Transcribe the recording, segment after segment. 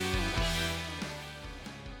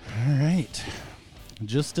right.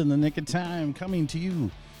 Just in the nick of time, coming to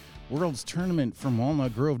you, World's Tournament from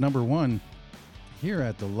Walnut Grove #1 here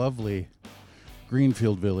at the lovely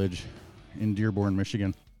Greenfield Village in Dearborn,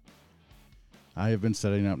 Michigan. I have been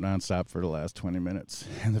setting up nonstop for the last 20 minutes,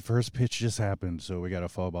 and the first pitch just happened, so we got a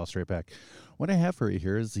foul ball straight back. What I have for you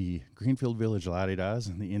here is the Greenfield Village DAHS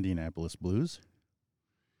and the Indianapolis Blues.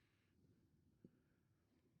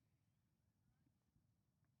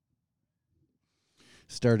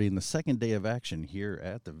 Starting the second day of action here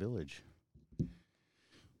at the Village.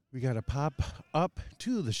 We got to pop up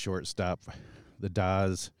to the shortstop. The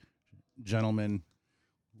DAHS gentleman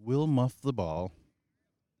will muff the ball.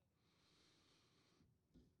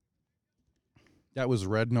 That was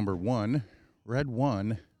red #1. Red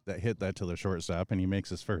 1 that hit that to the shortstop, and he makes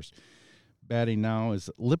his first. Batting now is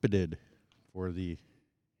Lipided for the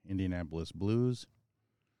Indianapolis Blues.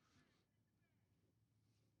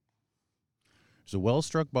 It's a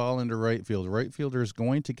well-struck ball into right field. Right fielder is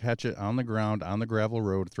going to catch it on the ground, on the gravel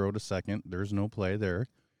road, throw to second. There's no play there.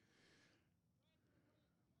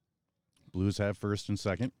 Blues have first and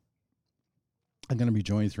second. I'm going to be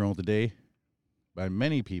joined throughout the day by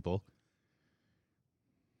many people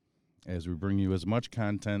as we bring you as much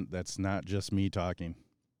content that's not just me talking.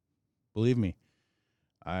 Believe me,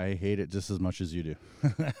 I hate it just as much as you do.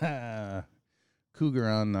 Cougar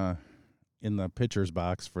on in the pitcher's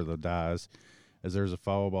box for the DAHS. As there's a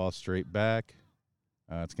foul ball straight back.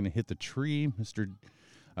 It's going to hit the tree.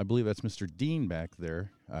 I believe that's Mr. Dean back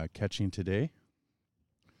there catching today.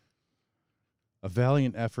 A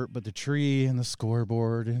valiant effort, but the tree and the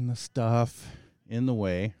scoreboard and the stuff in the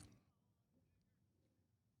way.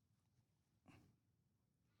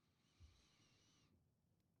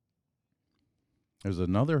 There's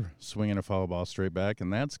another swing and a foul ball straight back,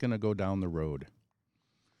 and that's going to go down the road.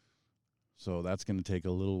 So that's going to take a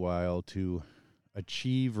little while to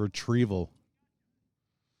achieve retrieval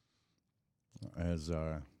as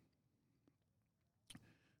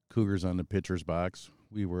Cougars on the pitcher's box.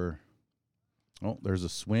 There's a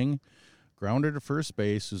swing. Grounder to first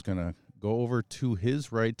base, who's going to go over to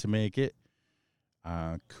his right to make it.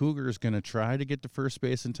 Cougar's going to try to get to first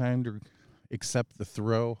base in time to accept the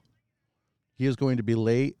throw. He is going to be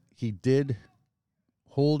late. He did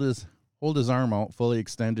hold his arm out fully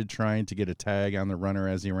extended, trying to get a tag on the runner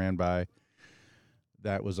as he ran by.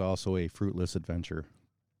 That was also a fruitless adventure.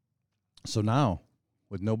 So now,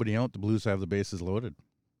 with nobody out, the Blues have the bases loaded.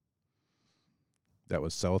 That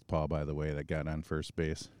was Southpaw, by the way, that got on first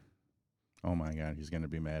base. Oh, my God, he's going to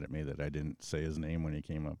be mad at me that I didn't say his name when he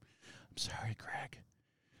came up. I'm sorry, Greg.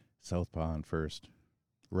 Southpaw on first.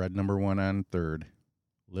 Red #1 on third.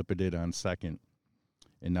 Lipided on second.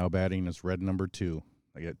 And now batting is red #2.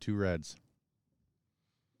 I got two reds.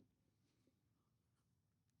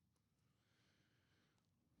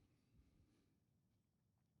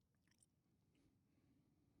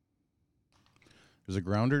 There's a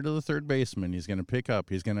grounder to the third baseman. He's going to pick up.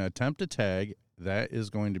 He's going to attempt a tag. That is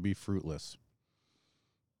going to be fruitless.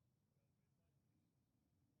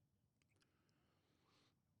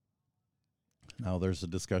 Now there's a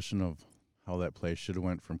discussion of how that play should have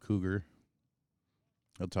went from Cougar.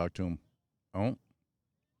 I'll talk to him. Oh,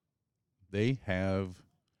 they have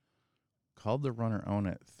called the runner out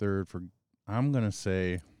at third for, I'm going to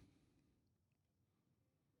say,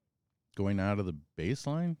 going out of the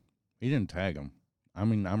baseline. He didn't tag him. I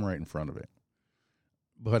mean, I'm right in front of it.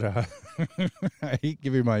 But I hate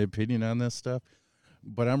giving my opinion on this stuff,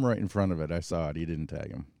 but I'm right in front of it. I saw it. He didn't tag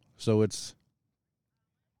him. So it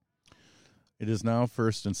is now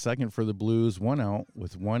first and second for the Blues, one out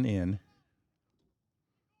with one in.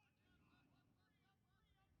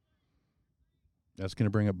 That's going to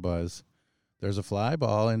bring up buzz. There's a fly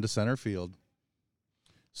ball into center field.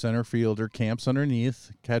 Center fielder camps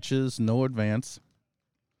underneath, catches, no advance.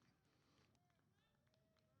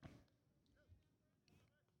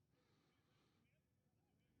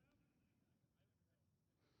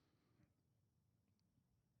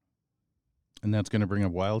 And that's going to bring a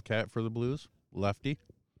wildcat for the Blues, lefty.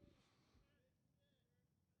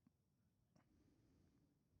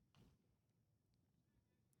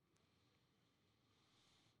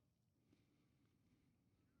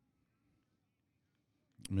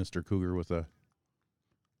 Mr. Cougar with a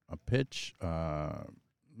pitch.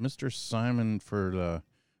 Mr. Simon for the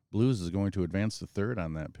Blues is going to advance to third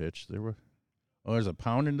on that pitch. There's a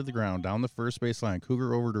pound into the ground down the first base line.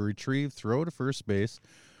 Cougar over to retrieve, throw to first base.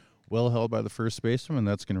 Well held by the first baseman, and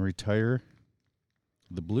that's going to retire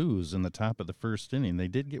the Blues in the top of the first inning. They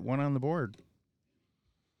did get one on the board.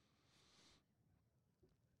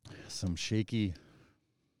 Some shaky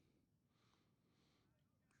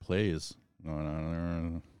plays going on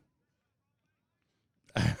there.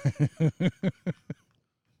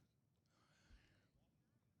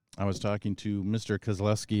 I was talking to Mr.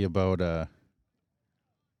 Kozlowski about the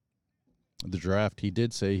draft. He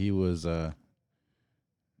did say he was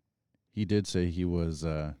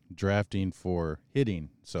drafting for hitting.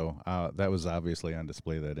 So that was obviously on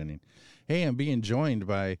display that inning. Hey, I'm being joined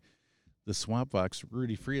by the Swamp Fox,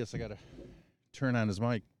 Rudy Frias. I got to turn on his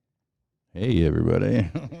mic. Hey, everybody.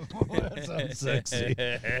 That sounds sexy.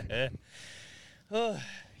 Oh,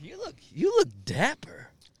 you look dapper.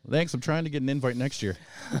 Thanks. I'm trying to get an invite next year.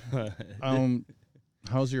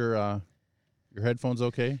 How's your headphones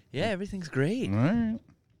okay? Yeah, everything's great. All right.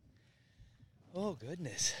 Oh,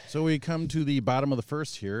 goodness. So we come to the bottom of the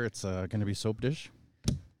first here. It's going to be Soap Dish.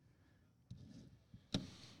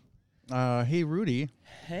 Hey, Rudy.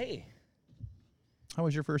 Hey. How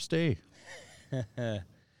was your first day?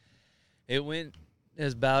 It went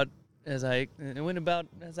about as I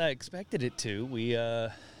expected it to. We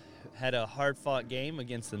had a hard-fought game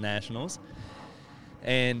against the Nationals,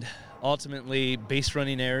 and ultimately base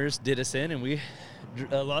running errors did us in, and we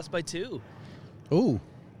lost by 2. Oh.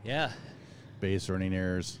 Yeah. Base running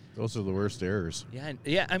errors. Those are the worst errors.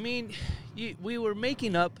 Yeah. I mean, we were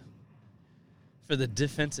making up for the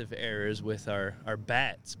defensive errors with our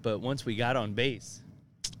bats, but once we got on base,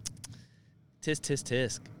 tisk, tisk,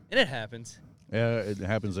 tisk. And it happens. Yeah, it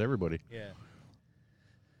happens to everybody. Yeah.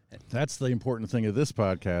 That's the important thing of this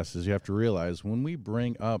podcast is you have to realize when we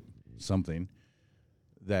bring up something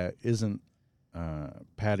that isn't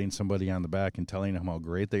patting somebody on the back and telling them how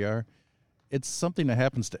great they are, it's something that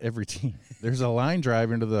happens to every team. There's a line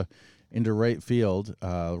drive into right field.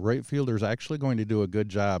 Right fielder's actually going to do a good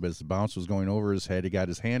job as the bounce was going over his head. He got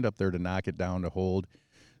his hand up there to knock it down to hold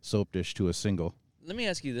Soap Dish to a single. Let me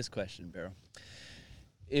ask you this question, Barrow.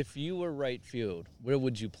 If you were right field, where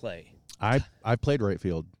would you play? I played right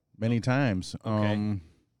field many times. Okay.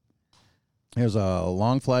 There's a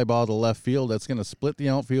long fly ball to left field that's going to split the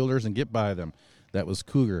outfielders and get by them. That was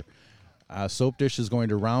Cougar. Soap Dish is going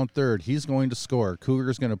to round third. He's going to score.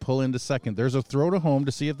 Cougar's going to pull into second. There's a throw to home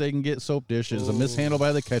to see if they can get Soap Dish. It's a mishandle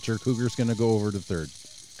by the catcher. Cougar's going to go over to third.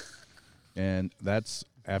 And that's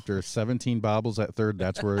after 17 bobbles at third,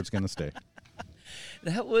 that's where it's going to stay.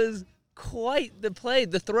 That was quite the play.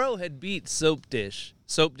 The throw had beat Soap Dish.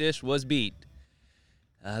 Soap Dish was beat.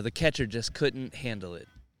 The catcher just couldn't handle it.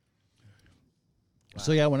 Wow.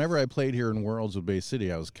 So, yeah, whenever I played here in Worlds with Bay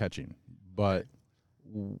City, I was catching. But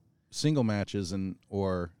single matches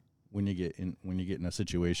or when you get in a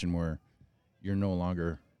situation where you're no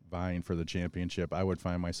longer vying for the championship, I would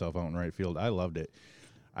find myself out in right field. I loved it.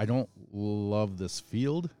 I don't love this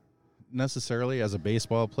field necessarily as a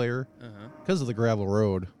baseball player because of the gravel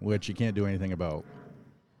road, which you can't do anything about.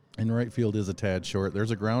 And right field is a tad short.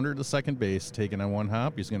 There's a grounder to second base taken on one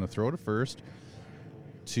hop. He's going to throw to first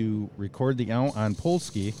to record the out on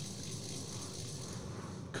Polsky.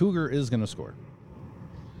 Cougar is going to score.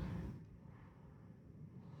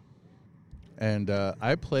 And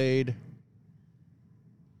I played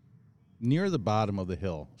near the bottom of the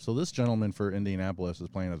hill. So this gentleman for Indianapolis is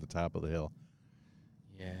playing at the top of the hill.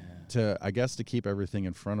 Yeah. I guess to keep everything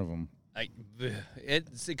in front of him.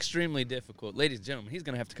 It's extremely difficult. Ladies and gentlemen, he's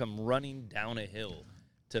going to have to come running down a hill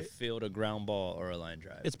to field a ground ball or a line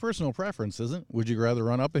drive. It's personal preference, isn't it? Would you rather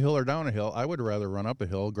run up a hill or down a hill? I would rather run up a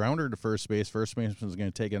hill. Grounder to first base. First baseman's going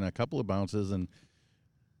to take in a couple of bounces and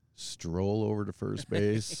stroll over to first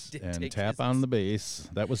base and tap on the base.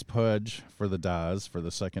 That was Pudge for the DAHS for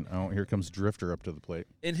the second out. Here comes Drifter up to the plate.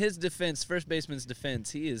 In his defense, first baseman's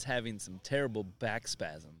defense, he is having some terrible back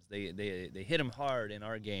spasms. They hit him hard in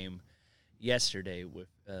our game yesterday with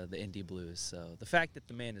the Indy Blues. So the fact that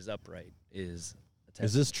the man is upright is a testament.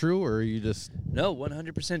 Is this true, or are you just... No,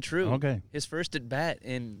 100% true. Okay. His first at bat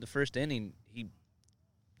in the first inning, he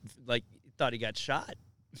thought he got shot.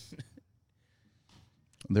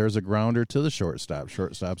 There's a grounder to the shortstop.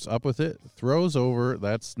 Shortstop's up with it. Throws over.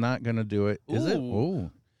 That's not going to do it. Is it? Oh,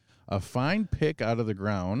 a fine pick out of the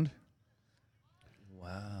ground.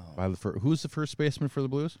 Wow. Who's the first baseman for the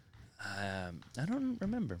Blues? I don't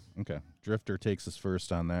remember. Okay. Drifter takes us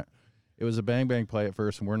first on that. It was a bang-bang play at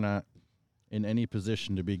first, and we're not in any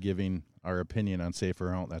position to be giving our opinion on safe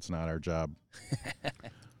or out. That's not our job.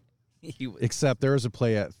 Except there was a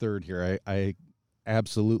play at third here. I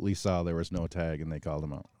absolutely saw there was no tag, and they called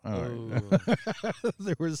him out. All right.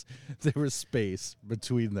 there was space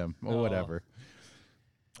between them or whatever.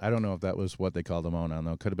 I don't know if that was what they called him out on,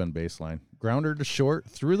 though. Could have been baseline. Grounder to short,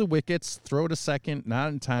 through the wickets, throw to second, not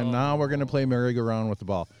in time. Now we're going to play merry-go-round with the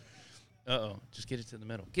ball. Uh-oh. Just get it to the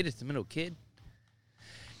middle. Get it to the middle, kid.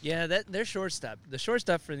 Yeah, their shortstop. The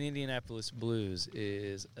shortstop for the Indianapolis Blues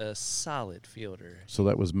is a solid fielder. So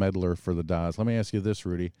that was Medler for the DAHS. Let me ask you this,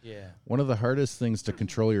 Rudy. Yeah. One of the hardest things to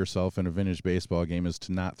control yourself in a vintage baseball game is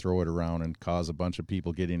to not throw it around and cause a bunch of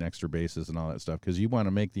people getting extra bases and all that stuff, because you want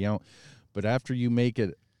to make the out. But after you make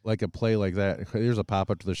it like a play like that, here's a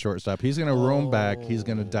pop-up to the shortstop. He's going to roam back. He's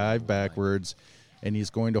going to dive backwards, and he's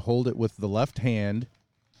going to hold it with the left hand.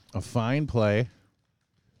 A fine play.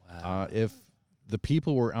 Wow. If the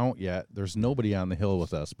people were out yet, there's nobody on the hill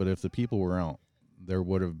with us, but if the people were out, there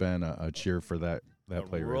would have been a cheer for that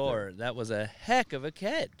play roar. right there. That was a heck of a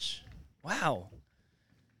catch. Wow.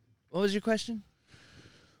 What was your question?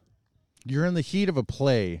 You're in the heat of a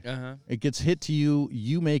play. Uh-huh. It gets hit to you.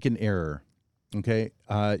 You make an error. Okay?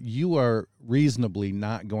 You are reasonably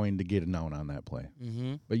not going to get an out on that play.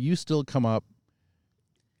 Mm-hmm. But you still come up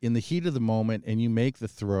in the heat of the moment and you make the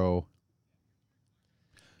throw.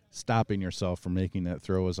 Stopping yourself from making that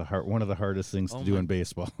throw is one of the hardest things to do in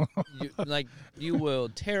baseball. you will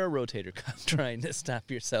tear a rotator cuff trying to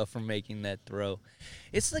stop yourself from making that throw.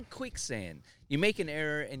 It's like quicksand. You make an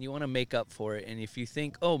error and you want to make up for it, and if you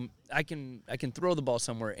think, "Oh, I can throw the ball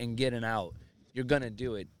somewhere and get an out," you're gonna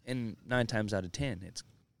do it. And 9 times out of 10, it's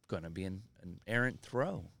gonna be an errant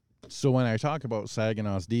throw. So when I talk about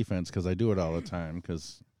Saginaw's defense, because I do it all the time,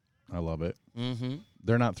 because I love it,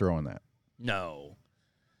 they're not throwing that. No.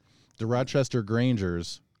 The Rochester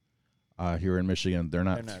Grangers here in Michigan, they're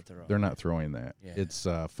not throwing that. Yeah. It's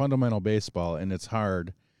fundamental baseball, and it's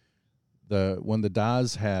hard. When the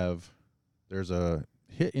DAHS there's a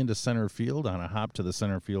hit into center field on a hop to the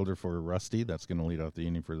center fielder for Rusty. That's going to lead off the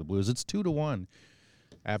inning for the Blues. It's 2-1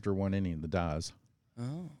 after one inning, the DAHS.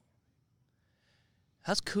 Oh.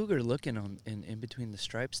 How's Cougar looking in between the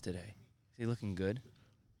stripes today? Is he looking good?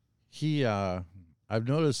 I've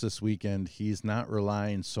noticed this weekend he's not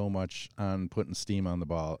relying so much on putting steam on the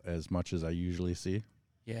ball as much as I usually see.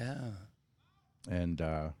 Yeah. And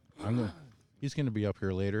he's going to be up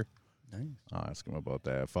here later. Nice. I'll ask him about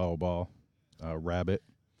that. Foul ball, Rabbit,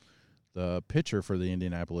 the pitcher for the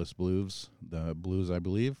Indianapolis Blues, I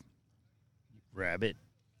believe. Rabbit,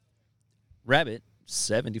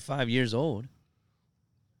 75 years old.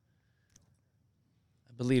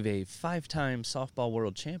 I believe a 5-time softball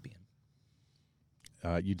world champion.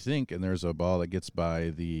 You'd think, and there's a ball that gets by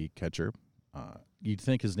the catcher. You'd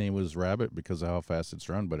think his name was Rabbit because of how fast it's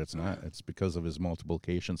run, but it's not. It's because of his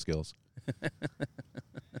multiplication skills.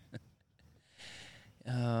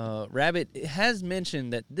 Rabbit has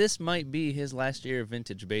mentioned that this might be his last year of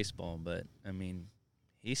vintage baseball, but, I mean,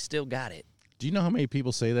 he's still got it. Do you know how many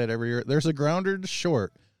people say that every year? There's a grounder to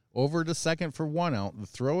short, over to second for 1 out. The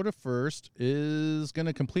throw to first is going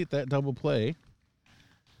to complete that double play.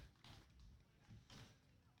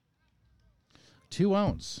 2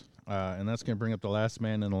 outs, and that's going to bring up the last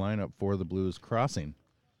man in the lineup for the Blues crossing.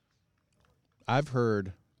 I've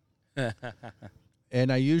heard,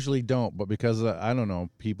 and I usually don't, but because, I don't know,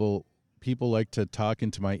 people like to talk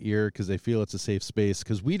into my ear because they feel it's a safe space,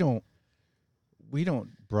 because we don't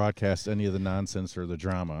broadcast any of the nonsense or the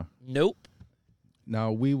drama. Nope.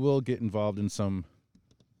 Now, we will get involved in some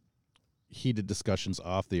heated discussions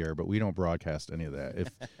off the air, but we don't broadcast any of that. If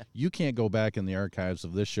you can't go back in the archives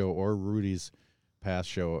of this show or Rudy's past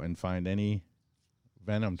show and find any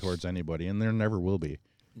venom towards anybody, and there never will be.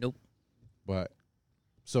 Nope. But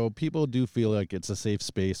so people do feel like it's a safe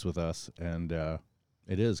space with us, and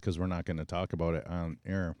it is, because we're not going to talk about it on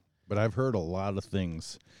air. But I've heard a lot of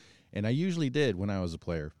things, and I usually did when I was a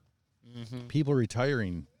player. Mm-hmm. People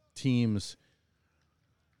retiring, teams.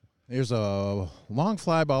 There's a long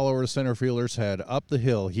fly ball over the center fielder's head up the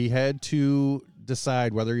hill. He had to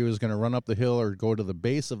decide whether he was going to run up the hill or go to the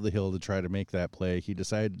base of the hill to try to make that play. He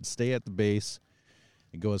decided to stay at the base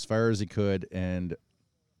and go as far as he could, and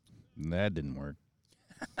that didn't work.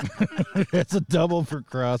 It's a double for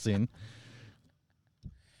crossing.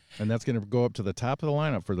 And that's going to go up to the top of the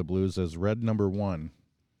lineup for the Blues as red number 1.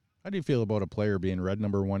 How do you feel about a player being red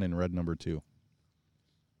number 1 and red number 2?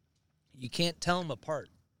 You can't tell them apart,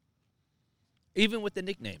 even with the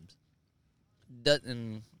nicknames.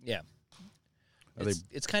 Yeah.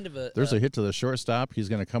 It's kind of a... There's a hit to the shortstop. He's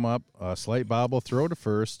going to come up, a slight bobble, throw to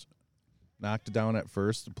first, knocked it down at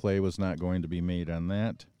first. The play was not going to be made on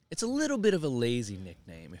that. It's a little bit of a lazy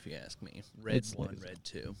nickname, if you ask me. Red 1, lazy. red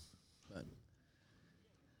 2. But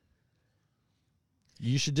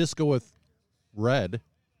you should just go with red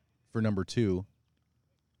for number 2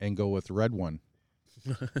 and go with red 1.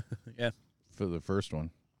 Yeah. For the first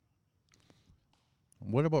one.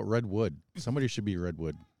 What about Redwood? Somebody should be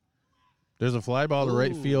Redwood. There's a fly ball to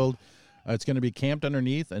right field. It's going to be camped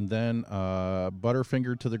underneath and then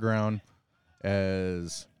butterfingered to the ground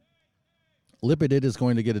as Lippitt is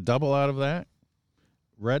going to get a double out of that.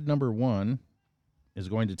 Red number 1 is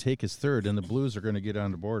going to take his third, and the Blues are going to get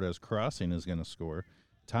on the board as Crossing is going to score,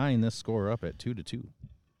 tying this score up at 2-2.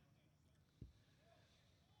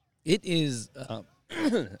 It is,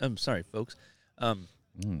 I'm sorry, folks.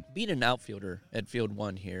 Being an outfielder at field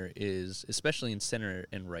 1 here is, especially in center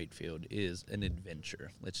and right field, is an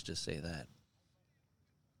adventure. Let's just say that.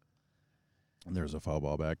 And there's a foul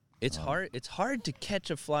ball back. It's hard. It's hard to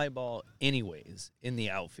catch a fly ball, anyways, in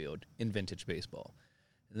the outfield in vintage baseball.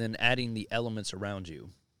 And then adding the elements around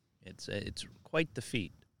you, it's quite the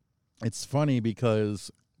feat. It's funny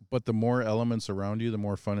because, but the more elements around you, the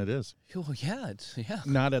more fun it is. Oh yeah,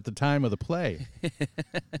 Not at the time of the play,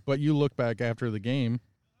 but you look back after the game,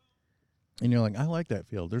 and you're like, I like that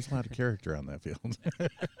field. There's a lot of character on that field.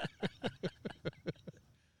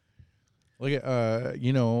 Look at,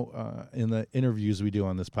 in the interviews we do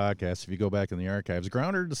on this podcast, if you go back in the archives,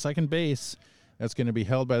 grounder to second base. That's going to be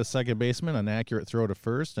held by the second baseman, an accurate throw to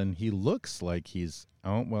first, and he looks like he's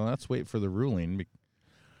out. Well, let's wait for the ruling.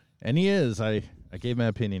 And he is. I gave my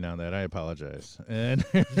opinion on that. I apologize. And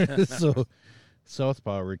so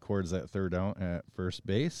Southpaw records that third out at first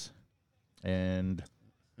base. And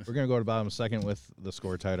we're going to go to bottom second with the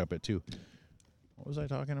score tied up at 2. What was I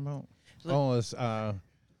talking about?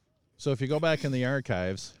 So if you go back in the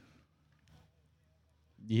archives,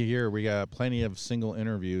 you hear we got plenty of single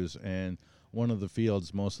interviews, and one of the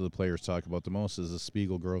fields most of the players talk about the most is the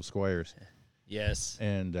Spiegel Grove Squires. Yes.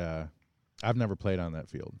 And I've never played on that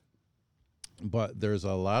field. But there's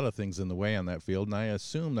a lot of things in the way on that field, and I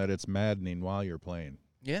assume that it's maddening while you're playing.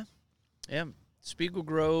 Yeah. Spiegel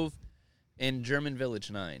Grove and German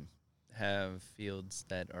Village 9 have fields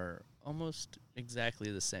that are almost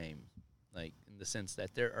exactly the same, like in the sense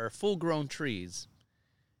that there are full-grown trees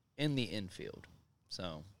in the infield,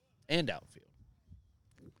 and outfield.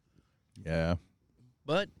 Yeah.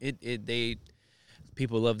 But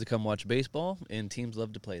people love to come watch baseball, and teams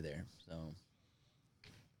love to play there. So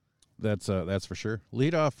that's for sure.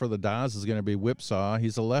 Leadoff for the DAHS is going to be Whipsaw.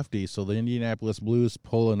 He's a lefty, so the Indianapolis Blues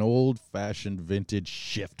pull an old-fashioned vintage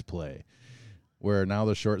shift play, where now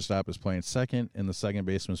the shortstop is playing second and the second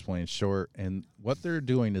baseman is playing short, and what they're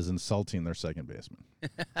doing is insulting their second baseman.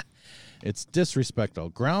 It's disrespectful.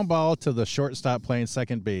 Ground ball to the shortstop playing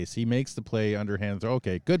second base. He makes the play underhand throw.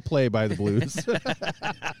 Okay, good play by the Blues.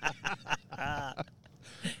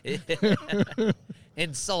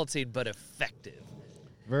 Insulting but effective.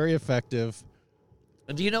 Very effective.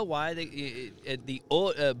 Do you know why the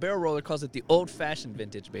old Barrel Roller calls it the old-fashioned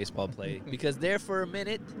vintage baseball play? Because there for a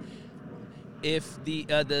minute, if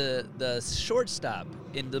the shortstop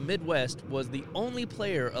in the Midwest was the only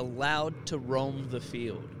player allowed to roam the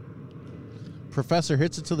field. Professor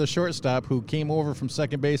hits it to the shortstop, who came over from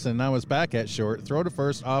second base and now is back at short. Throw to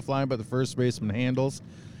first, offline, but the first baseman handles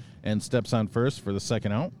and steps on first for the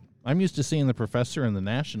second out. I'm used to seeing the Professor in the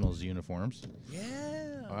Nationals uniforms.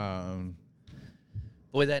 Yeah.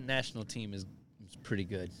 Boy, that national team is pretty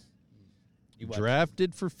good.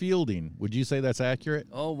 Drafted for fielding. Would you say that's accurate?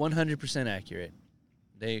 Oh, 100% accurate.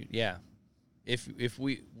 If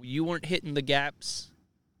you weren't hitting the gaps,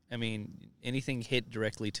 I mean, anything hit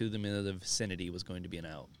directly to them in the vicinity was going to be an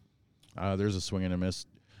out. There's a swing and a miss.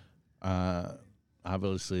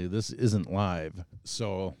 Obviously, this isn't live,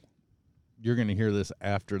 so you're going to hear this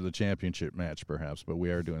after the championship match, perhaps, but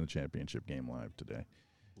we are doing the championship game live today.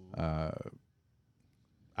 I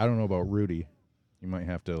don't know about Rudy. You might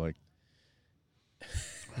have to, I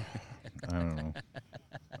don't know.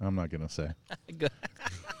 I'm not going to say.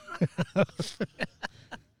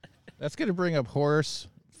 That's going to bring up Horse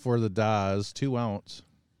for the DAHS, 2 outs.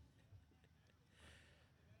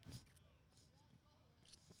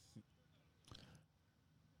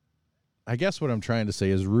 I guess what I'm trying to say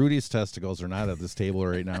is Rudy's testicles are not at this table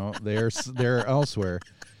right now. They're elsewhere.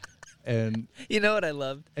 And you know what I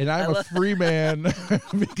love? And I'm a free man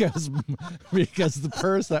because the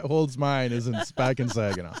purse that holds mine is back in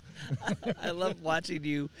Saginaw. I love watching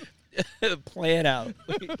you plan out.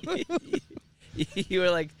 You were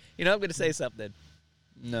like, I'm going to say something.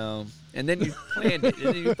 No. And then you planned it, and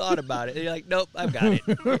then you thought about it, and you're like, nope, I've got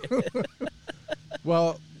it.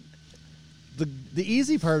 Well, the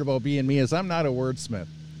easy part about being me is I'm not a wordsmith.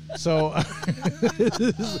 So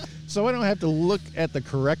so I don't have to look at the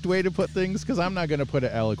correct way to put things, because I'm not going to put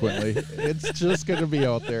it eloquently. It's just going to be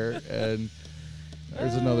out there. And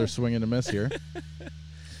there's another swing and a miss here.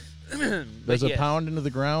 There's a pound into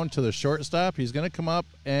the ground to the shortstop. He's going to come up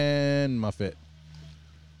and muff it.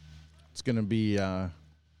 It's going to be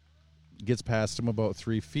gets past him about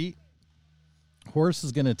 3 feet. Horse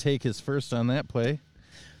is going to take his first on that play.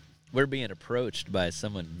 We're being approached by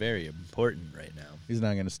someone very important right now. He's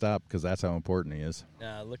not going to stop because that's how important he is.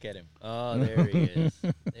 Look at him. Oh, there he is.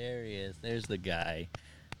 There he is. There's the guy.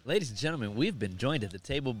 Ladies and gentlemen, we've been joined at the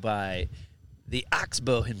table by the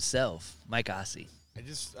Oxbow himself, Mike Ossie.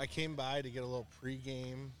 I came by to get a little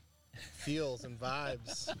pregame feels and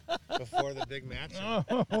vibes before the big match.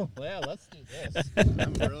 Oh, well, let's do this.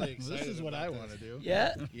 I'm really excited. This is what I want to do.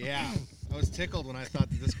 Yeah? Yeah. I was tickled when I thought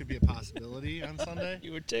that this could be a possibility on Sunday.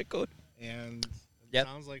 You were tickled. And it Yep.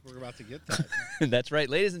 sounds like we're about to get that. That's right.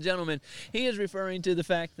 Ladies and gentlemen, he is referring to the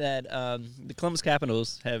fact that the Columbus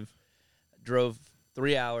Capitals have drove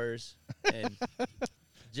 3 hours and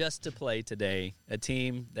just to play today, a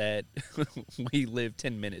team that we live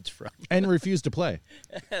 10 minutes from. And refuse to play.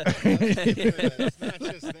 It's not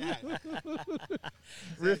just that.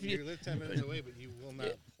 You live 10 minutes away, but you will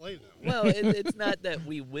not play them. Well, it's not that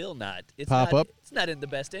we will not. It's Pop not, up? It's not in the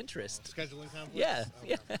best interest. Scheduling conflicts? Yeah,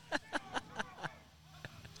 Okay. yeah.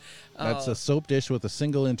 That's a soap dish with a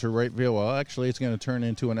single into right field. Well, actually, it's going to turn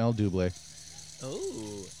into an El Double.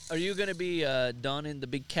 Oh, are you going to be donning the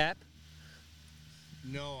big cap?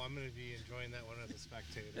 No, I'm going to be enjoying that one as a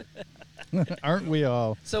spectator. Aren't we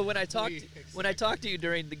all? So when I talk to you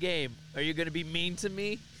during the game, are you going to be mean to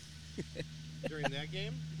me? During that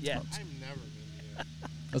game? Yeah. I'm never mean to you.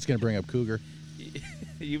 That's going to bring up Cougar.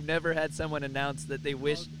 You've never had someone announce that they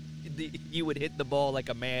wish you would hit the ball like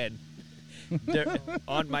a man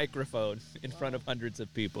on microphone in front of hundreds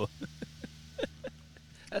of people.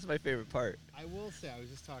 That's my favorite part. I will say, I was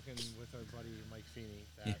just talking with our buddy Mike Feeney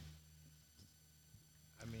that,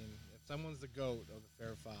 I mean, if someone's the GOAT of the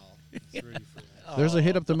fair foul, it's Rudy Freeman. There's a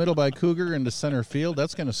hit up the middle by Cougar into center field.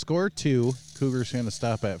 That's going to score 2. Cougar's going to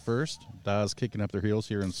stop at first. DAHS kicking up their heels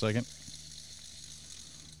here in second.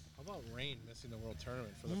 How about Rain missing the World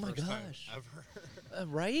Tournament for the Oh my first time gosh. ever?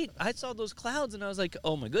 Right? I saw those clouds and I was like,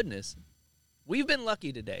 oh my goodness. We've been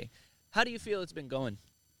lucky today. How do you feel it's been going?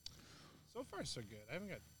 So far, so good. I haven't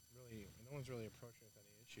got really, no one's really approaching with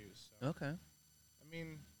any issues. So. Okay. I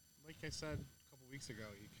mean, like I said a couple weeks ago,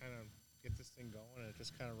 you kind of get this thing going and it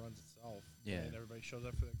just kind of runs itself. Yeah. And everybody shows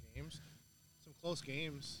up for their games. Some close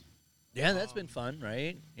games. Yeah, that's been fun,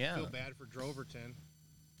 right? Yeah. I feel bad for Droverton.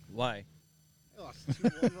 Why? They lost 2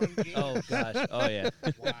 one-run games. Oh, gosh. Oh, yeah.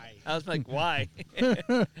 Why? I was like, why?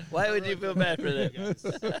 Why would you feel bad for that?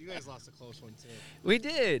 You guys lost a close one, too. We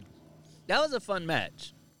did. That was a fun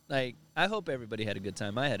match. Like, I hope everybody had a good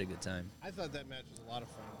time. I had a good time. I thought that match was a lot of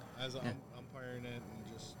fun. As I'm umpiring it,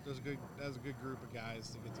 and just that was a good group of guys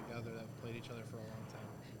to get together that have played each other for a long time.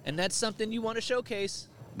 And that's something you want to showcase.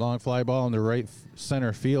 Long fly ball in the right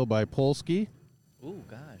center field by Polsky. Ooh,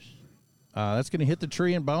 gosh. That's going to hit the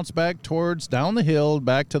tree and bounce back towards down the hill,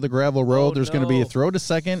 back to the gravel road. There's going to be a throw to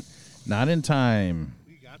second. Not in time.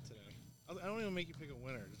 What you got today? I don't even make you pick a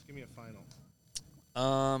winner. Just give me a final.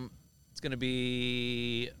 It's going to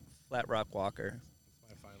be Flat Rock Walker.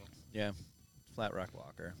 That's my final. Yeah, Flat Rock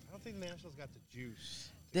Walker. I don't think the Nationals got the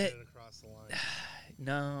juice to They- get it across the line.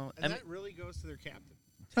 No. And I mean, that really goes to their captain.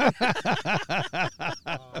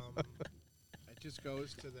 It just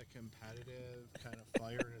goes to the competitive kind of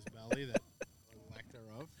fire in his belly that, or lack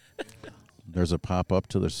thereof. And There's a pop up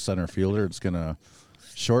to the center fielder. It's going to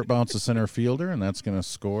short bounce the center fielder, and that's going to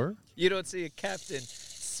score. you don't see a captain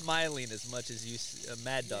smiling as much as you see a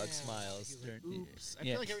Mad Dog yeah, smiles. he's like, during- oops. I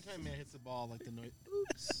yeah. feel like every time man hits the ball, like the noise,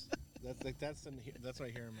 oops. That's what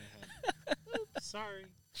I hear in my head. Oops, sorry.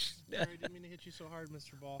 Sorry, I didn't mean to hit you so hard,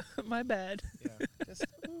 Mr. Ball. My bad. Yeah, just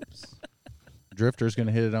oops. Drifter's going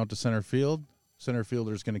to hit it out to center field. Center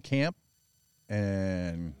fielder's going to camp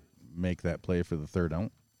and make that play for the third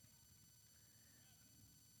out.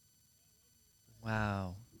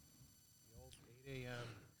 Wow. The old 8 a.m.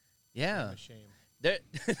 Yeah. Shame. There,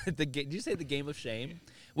 did you say the game of shame?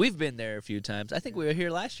 We've been there a few times. I think we were here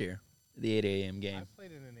last year, the 8 a.m. game. I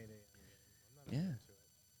played in an 8 a.m. game. I'm not Yeah. into it.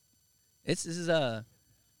 This is My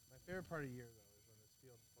favorite part of the year, though, is when this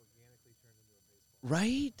field organically turns into a baseball.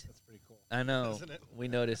 right. That's pretty cool. I know. Isn't it? We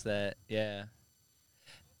noticed that. Yeah.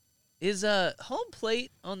 Is home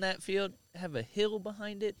plate on that field have a hill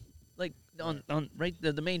behind it, like on right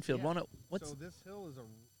the main field? Yeah. What's So this hill is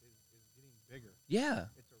getting bigger. yeah?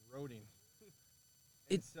 It's eroding.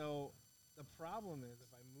 It's- so the problem is if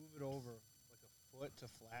I move it over like a foot to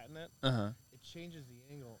flatten it, it changes the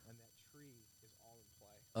angle, and that tree is all in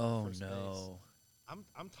play. Oh First no. I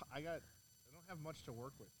don't have much to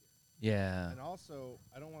work with here, Yeah. and also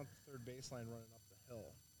I don't want the third baseline running up the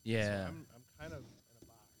hill. Yeah. So I'm kind of in a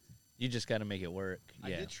box. You just got to make it work. I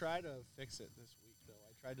Yeah. did try to fix it this week, though.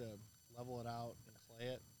 I tried to level it out and clay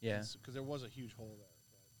it. Yeah. Because there was a huge hole there.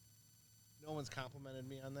 No one's complimented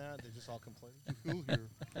me on that. They just all complain. Cool here.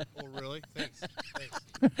 Oh, really? Thanks.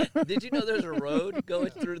 Did you know there's a road going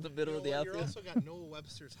through the middle of the You outfield? also got Noah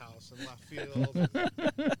Webster's house in left field.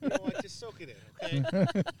 You know what? Just soak it in,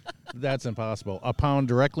 okay? That's impossible. A pound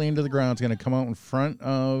directly into the ground is going to come out in front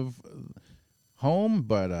of home,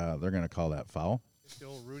 but they're going to call that foul. It's the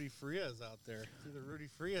old Rudy Frias out there. See the Rudy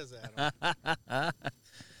Frias at him.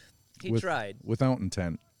 He tried. Without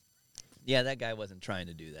intent. Yeah, that guy wasn't trying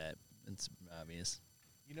to do that. It's obvious.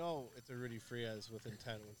 You know it's a Rudy Frias with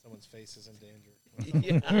intent when someone's face is in danger.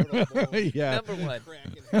 Yeah. Number one.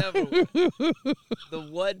 Cracking. Number one. The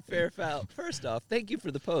one fair foul. First off, thank you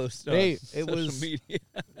for the post. On Hey, it social was media.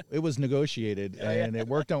 It was negotiated, and it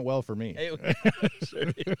worked out well for me. Sure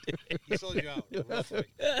it did. He sold you out real quick.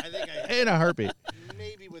 I think In a heartbeat.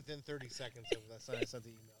 maybe within 30 seconds of that I sent the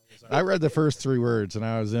email. It was I read the first 3 words, and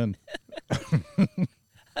I was in.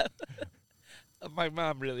 My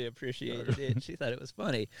mom really appreciated it. She thought it was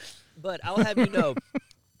funny. But I'll have you know,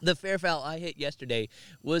 the fair foul I hit yesterday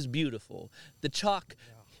was beautiful. The chalk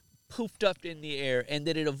poofed up in the air, and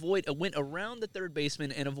that it went around the third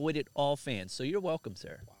baseman and avoided all fans. So you're welcome,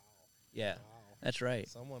 sir. Wow. Yeah, Wow. that's right.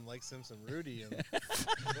 Someone likes him some Rudy. And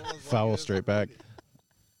Foul straight back.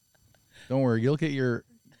 Don't worry, you'll get your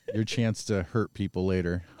chance to hurt people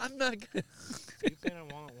later. I'm not going You saying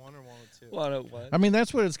I want one or want two? 101. I mean,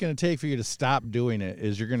 that's what it's going to take for you to stop doing it,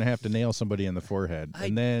 is you're going to have to nail somebody in the forehead.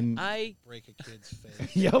 And then, Break a kid's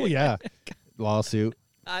face. yeah. Lawsuit.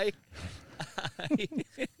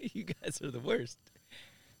 You guys are the worst.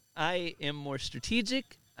 I am more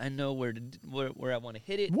strategic. I know where I want to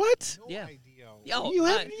hit it. What? No Yeah. idea. Yo, You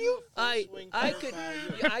have- I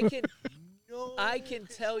can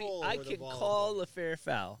tell you. I can call a fair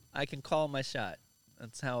foul. I can call my shot.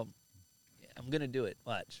 That's how I'm gonna do it.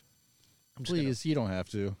 Watch. Please, you don't have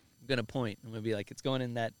to. I'm gonna point. I'm gonna be like, it's going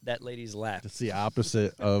in that lady's lap. It's the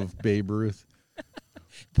opposite of Babe Ruth.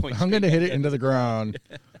 Point I'm going to straight hit it back into at the ground.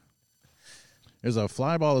 There's a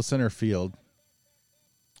fly ball to center field.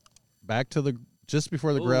 Back to just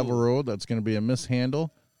before the gravel Ooh. road. That's going to be a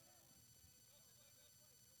mishandle.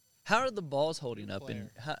 How are the balls holding up?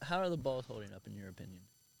 Player. How are the balls holding up in your opinion?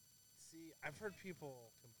 See, I've heard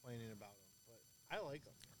people complaining about them, but I like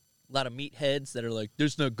them. A lot of meatheads that are like,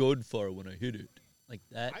 "There's not going far when I hit it," like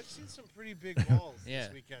that. I've seen some pretty big balls Yeah.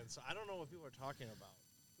 this weekend, so I don't know what people are talking about.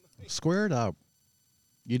 Square it up.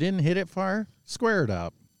 You didn't hit it far? Square it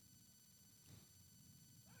up.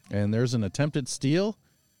 And there's an attempted steal.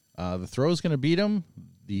 The throw's going to beat him.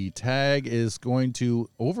 The tag is going to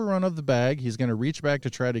overrun of the bag. He's going to reach back to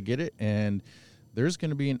try to get it, and there's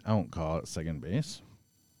going to be an out call at second base.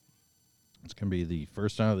 It's going to be the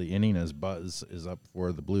first out of the inning as Buzz is up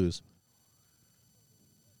for the Blues.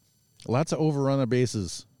 Lots of overrun of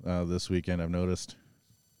bases this weekend, I've noticed.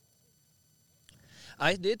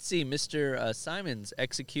 I did see Mr. Simons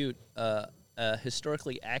execute a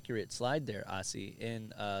historically accurate slide there, Ossie,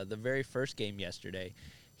 in the very first game yesterday.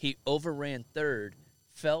 He overran third,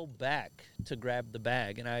 fell back to grab the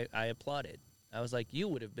bag, and I applauded. I was like, you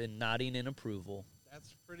would have been nodding in approval.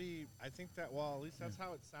 That's pretty. I think that. Well, at least that's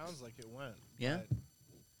how it sounds like it went. Yeah. But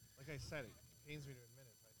like I said, it pains me to admit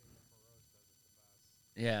it. But I think that Rose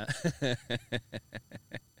does it the best. Yeah.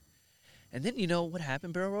 And then, you know what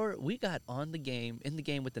happened, Barrel Roar? We got in the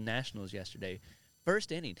game with the Nationals yesterday. First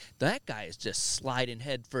inning, that guy is just sliding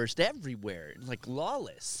head first everywhere, like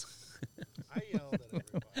lawless. I yelled at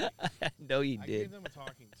everybody. I know you I did. gave them a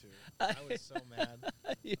talking to. I was so mad.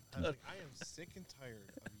 You I was like, I am sick and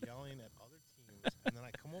tired of yelling at other teams, and then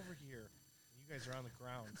I come over here, and you guys are on the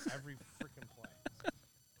ground every freaking play.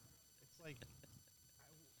 It's like,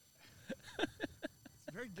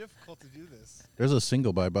 it's very difficult to do this. There's a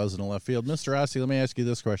single by Buzz in the left field. Mr. Rossi, let me ask you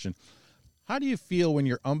this question. How do you feel when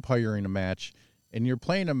you're umpiring a match and you're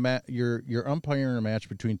playing you're umpiring a match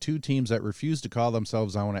between two teams that refuse to call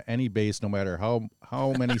themselves out at any base, no matter how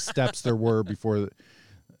many steps there were before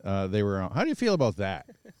they were out? How do you feel about that?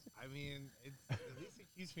 I mean, at least it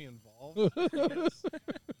keeps me involved.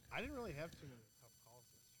 I didn't really have too many tough calls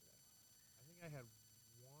yesterday. I think I had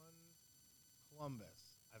one Columbus.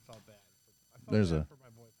 I felt bad. There's bad for my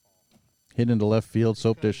boy Paul. Hit into left field.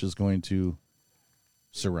 Soap Dish is going to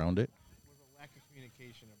surround it. There was a lack of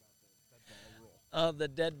communication about the dead ball rule. The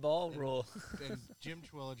dead ball rule. And Jim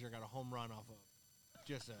Twilliger got a home run off of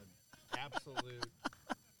just an absolute,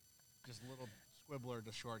 just little squibbler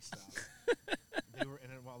to shortstop. They were,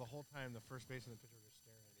 and while the whole time the first baseman and the pitcher were just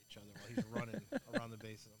staring at each other while he's running around the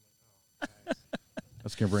bases. I'm like, oh, guys.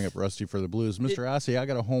 That's going to bring up Rusty for the Blues. Mr. Rossi, I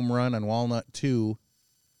got a home run on Walnut 2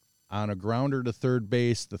 on a grounder to third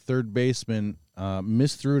base. The third baseman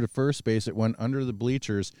missed through to first base. It went under the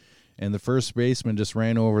bleachers, and the first baseman just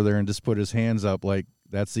ran over there and just put his hands up like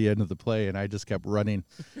that's the end of the play, and I just kept running.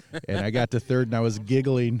 And I got to third, and I was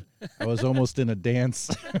giggling. I was almost in a dance.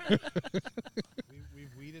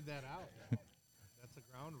 We've weeded that out. That's a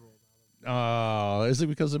ground rule now. Oh, is it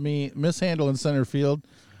because of me mishandle in center field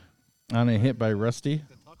on a hit by Rusty?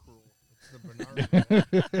 The tuck rule. It's the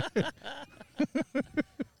Bernard rule.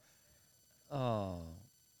 Oh.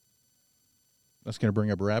 That's going to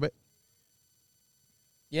bring up Rabbit.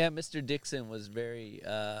 Yeah, Mr. Dixon was very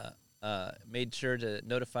made sure to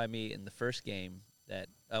notify me in the first game that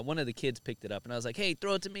one of the kids picked it up, and I was like, "Hey,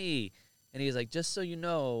 throw it to me." And he was like, "Just so you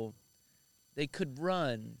know, they could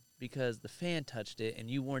run because the fan touched it and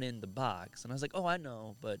you weren't in the box." And I was like, "Oh, I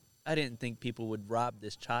know, but I didn't think people would rob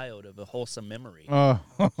this child of a wholesome memory." Oh,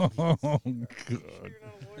 good.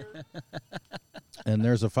 And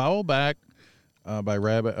there's a foul back by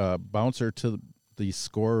Rabbit, bouncer to the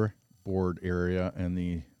scoreboard area, and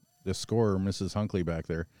the scorer, Mrs. Hunkley, back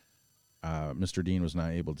there. Mr. Dean was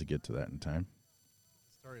not able to get to that in time.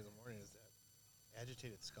 The story of the morning is that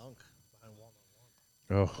agitated skunk behind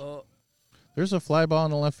Walnut 1. Oh. There's a fly ball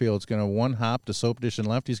in the left field. It's going to one hop to Soap Dish and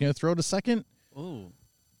left. He's going to throw to second. Ooh.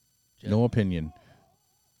 No opinion.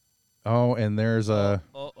 Oh, and there's a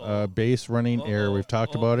base running error. We've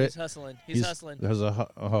talked about it. He's hustling. He's hustling. There's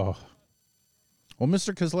well,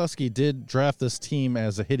 Mr. Kozlowski did draft this team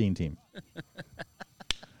as a hitting team.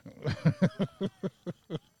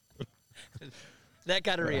 That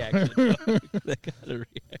got a reaction. That got a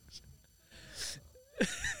reaction.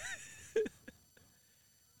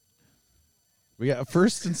 We got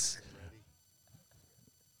first and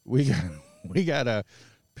we got a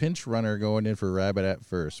pinch runner going in for Rabbit at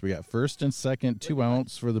first. We got first and second, 2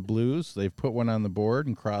 outs for the Blues. They've put one on the board,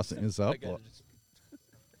 and crossing is up.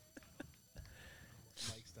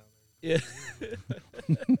 Yeah.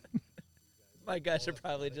 My guys are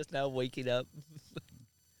probably just now waking up,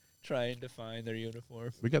 trying to find their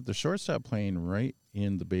uniform. We got the shortstop playing right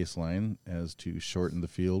in the baseline as to shorten the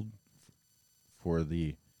field for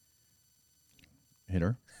the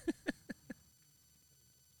hitter.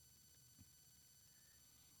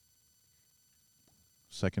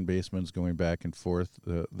 Second baseman's going back and forth.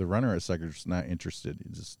 The runner at second's not interested.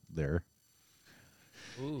 He's just there.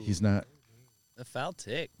 Ooh, He's not. a foul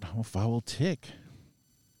tick. Oh, foul tick.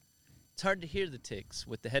 It's hard to hear the ticks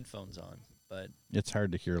with the headphones on, but It's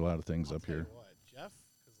hard to hear a lot of things up Tell you here. what, Jeff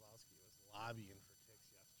Kozlowski was lobbying for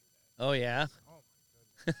ticks yesterday. oh yeah. Oh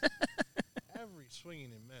my goodness! Every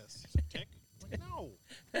swinging and miss. He's like, tick? I'm like, no.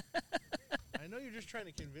 I know you're just trying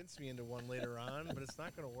to convince me into one later on, but it's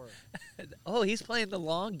not going to work. Oh, he's playing the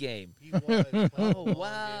long game. He was. playing the long game.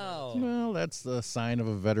 Wow. Well, that's the sign of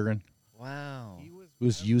a veteran Wow. He was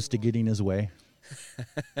who's used to absolutely- getting his way.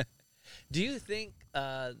 Do you think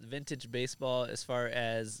vintage baseball, as far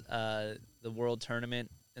as the World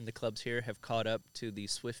Tournament and the clubs here, have caught up to the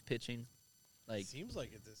swift pitching? Like, Seems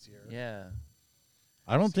like it this year. yeah.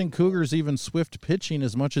 I don't think Cougars even swift pitching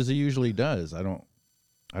as much as he usually does. I don't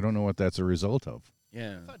know what that's a result of.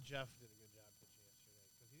 Yeah. I thought Jeff did a good job pitching yesterday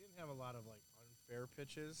because he didn't have a lot of like unfair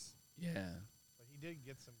pitches, Yeah. but he did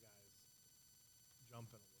get some guys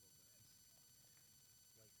jumping a little bit,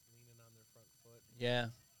 like leaning on their front foot. Yeah.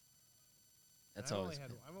 And That's I've always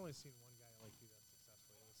only good. I've only seen one guy like do that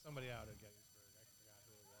successfully. It was somebody out at Gettysburg. I forgot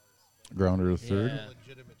who it was. but Grounder to he third. had Yeah. a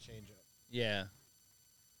legitimate changeup Yeah.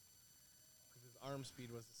 because his arm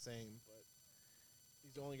speed was the same, but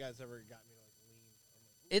he's the only guy that's ever got me to like lean. I'm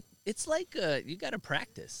like, It's like you got to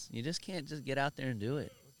practice. You just can't just get out there and do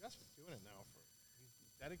it. well, Jeff's been doing it now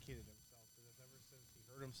he's dedicated himself to this ever since he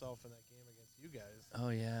hurt himself in that game against you guys. Oh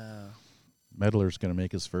yeah. Medler's going to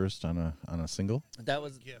make his first on a single. That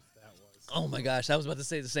was. Gift that was. Oh my gosh! I was about to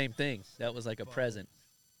say the same thing. That was like a present.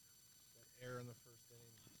 That error in the first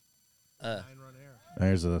inning. Uh, 9-run error.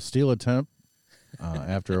 There's a steal attempt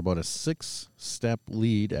after about a 6-step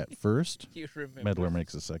lead at first. You remember Medler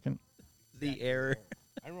makes a second. the error?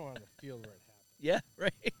 I remember on the field where it happened. Yeah,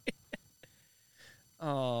 right.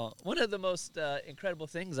 One of the most incredible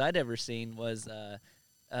things I'd ever seen was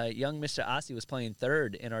young Mr. Ossie was playing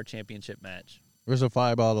third in our championship match. There's a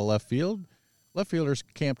fly ball to left field. Left fielder's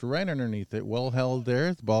camped right underneath it. Well held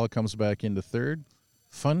there. The ball comes back into third.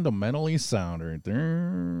 Fundamentally sound right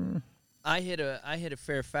there. I hit a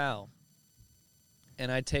fair foul,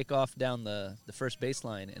 and I take off down the first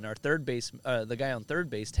baseline, and our third base, the guy on third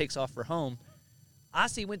base, takes off for home.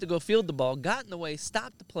 Ossie went to go field the ball, got in the way,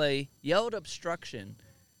 stopped the play, yelled obstruction,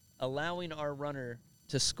 allowing our runner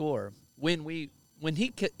to score. When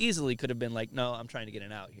he easily could have been like, no, I'm trying to get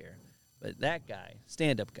an out here. But that guy,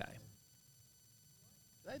 stand-up guy.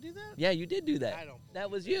 Did I do that? Yeah, you did do that. I don't That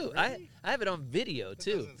believe was it. you. Really? I have it on video, That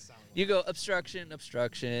too. doesn't sound You go obstruction,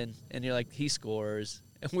 obstruction, and you're like, he scores.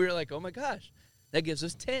 And we were like, oh, my gosh, that gives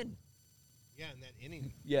us 10. Yeah, in that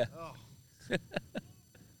inning. Yeah.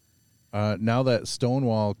 Oh, Now that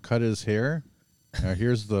Stonewall cut his hair,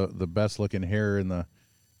 here's the best looking hair in the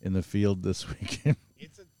field this weekend.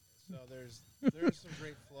 so there's some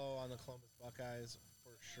great flow on the Columbus Buckeyes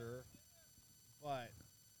for sure, but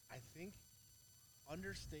I think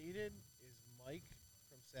understated is Mike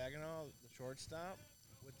from Saginaw, the shortstop,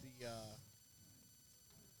 with the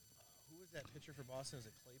who was that pitcher for Boston? Is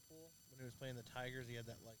it Claypool? When he was playing the Tigers, he had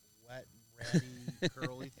that like wet, ratty,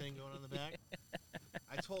 curly thing going on the back.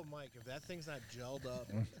 I told Mike, if that thing's not gelled up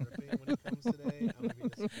and dripping when it comes today, I'm going to be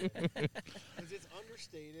disappointed. Because it's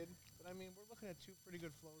understated, but I mean, we're looking at two pretty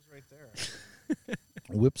good flows right there.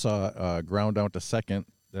 Whipsaw ground out to second.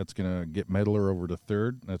 That's going to get Medler over to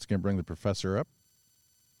third. That's going to bring the professor up.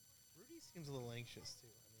 Rudy seems a little anxious, too.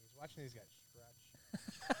 I mean, he's watching these guys stretch.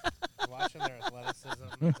 He's watching their athleticism.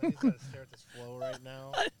 Then he's got to stare at this flow right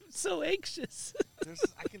now. I'm so anxious.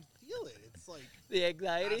 I can feel it. It's like The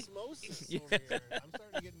anxiety? osmosis Yeah. over here. I'm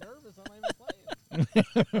starting to get nervous. I'm not even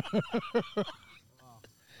playing.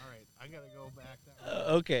 All right. I got to go back that way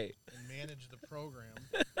Okay. and manage the program.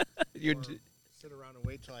 You're or sit around and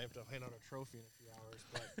wait till I have to hand out a trophy in a few hours.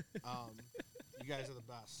 But you guys are the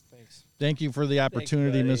best. Thanks. Thank you for the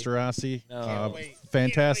opportunity, buddy. Mr. Rossi. No. Can't wait.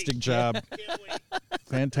 Fantastic Can't job. wait. Can't wait.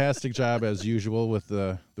 Fantastic job as usual with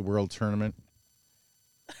the World Tournament.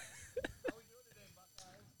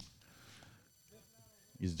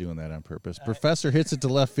 He's doing that on purpose. Professor hits it to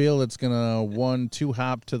left field. It's going to 1-2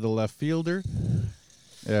 hop to the left fielder,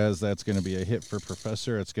 as that's going to be a hit for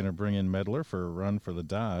Professor. It's going to bring in Medler for a run for the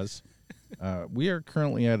DAHS. We are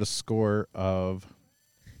currently at a score of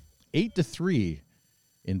 8-3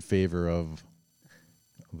 in favor of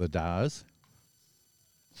the DAHS.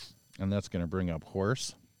 And that's going to bring up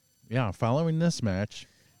Horse. Yeah, following this match,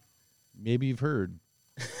 maybe you've heard,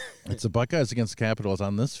 it's the Buckeyes against the Capitals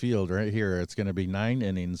on this field right here. It's going to be 9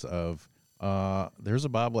 innings of, there's a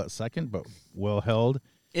bobble at second, but well held.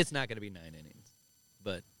 It's not going to be 9 innings,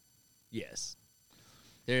 but yes,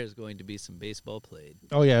 there is going to be some baseball played.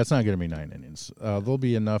 Oh, yeah, it's not going to be 9 innings. There'll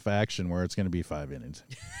be enough action where it's going to be 5 innings,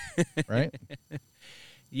 right?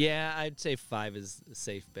 Yeah, I'd say 5 is a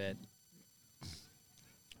safe bet.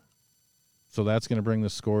 So that's going to bring the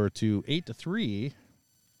score to 8-3.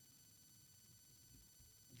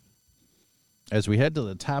 As we head to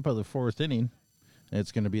the top of the 4th inning,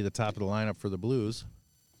 it's going to be the top of the lineup for the Blues.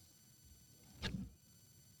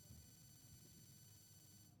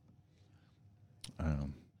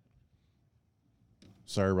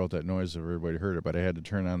 Sorry about that noise if everybody heard it, but I had to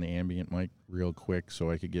turn on the ambient mic real quick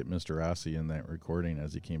so I could get Mr. Rossi in that recording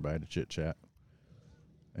as he came by to chit-chat.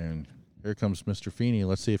 And here comes Mr. Feeney.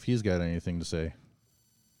 Let's see if he's got anything to say.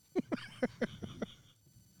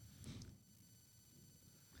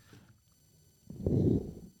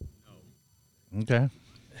 Okay.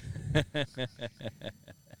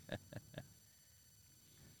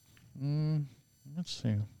 Let's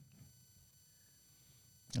see.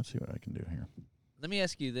 Let's see what I can do here. Let me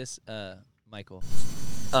ask you this, Michael.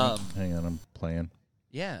 Hang on, I'm playing.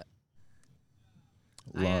 Yeah.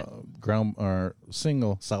 Ground or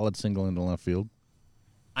single, solid single into left field.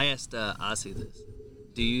 I asked Ossie this.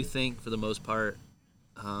 Do you think, for the most part,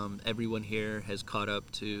 everyone here has caught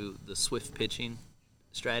up to the swift pitching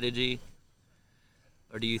strategy,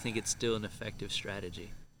 or do you think it's still an effective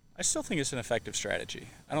strategy? I still think it's an effective strategy.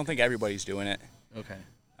 I don't think everybody's doing it. Okay.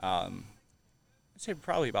 I'd say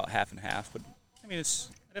probably about half and half, but I mean,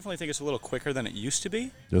 I definitely think it's a little quicker than it used to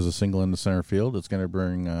be. There's a single in the center field. It's going to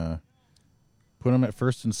bring, put him at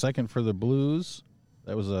first and second for the Blues.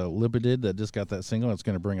 That was a Libidid that just got that single. It's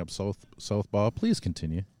going to bring up Southpaw. Please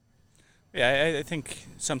continue. Yeah, I think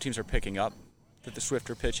some teams are picking up that the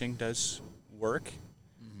swifter pitching does work,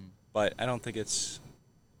 but I don't think it's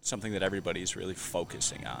something that everybody's really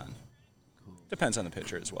focusing on. Cool. Depends on the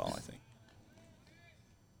pitcher as well, I think.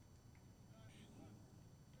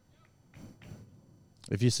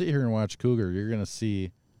 If you sit here and watch Cougar, you're going to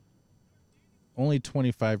see only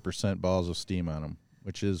 25% balls of steam on him,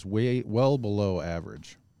 which is well below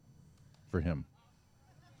average for him.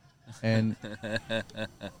 And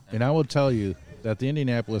I will tell you that the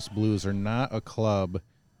Indianapolis Blues are not a club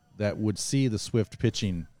that would see the swift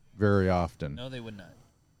pitching very often. No, they would not.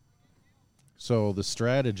 So the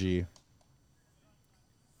strategy,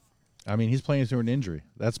 I mean, he's playing through an injury.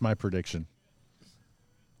 That's my prediction.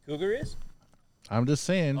 Cougar is? I'm just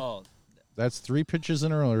saying. Oh, That's 3 pitches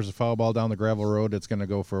in a row. There's a foul ball down the gravel road. It's going to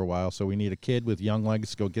go for a while. So we need a kid with young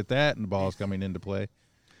legs to go get that, and the ball is coming into play.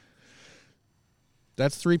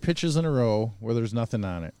 That's 3 pitches in a row where there's nothing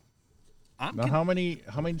on it. I'm Now, how many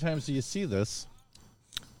times do you see this?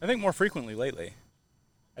 I think more frequently lately.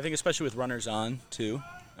 I think especially with runners on too.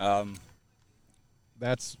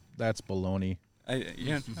 That's baloney.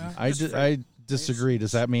 I I disagree.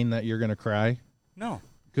 Does that mean that you're going to cry? No.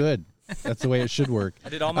 Good. That's the way it should work. I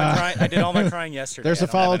did all my crying. I did all my crying yesterday. There's I a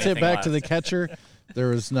don't have foul tip anything back left. to the catcher. There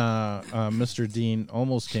was Mr. Dean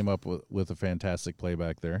almost came up with a fantastic play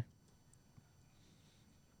back there.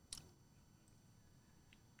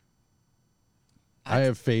 I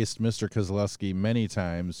have faced Mr. Kozlowski many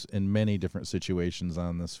times in many different situations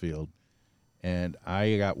on this field, and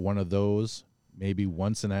I got one of those maybe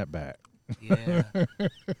once in at bat. Yeah.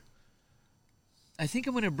 I think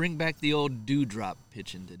I'm going to bring back the old dewdrop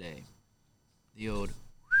pitching today. The old.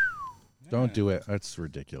 Don't do it. That's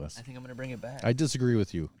ridiculous. I think I'm going to bring it back. I disagree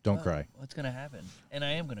with you. Don't cry. What's going to happen? And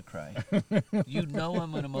I am going to cry. You know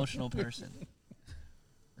I'm an emotional person.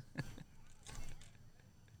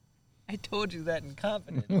 I told you that in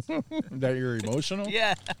confidence. That you're emotional?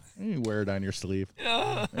 Yeah. You wear it on your sleeve.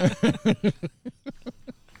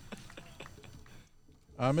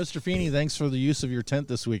 Mr. Feeney, thanks for the use of your tent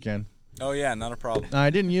this weekend. Oh yeah, not a problem. No, I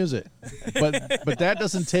didn't use it, but that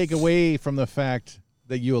doesn't take away from the fact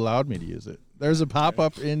that you allowed me to use it. There's a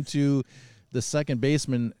pop-up into the second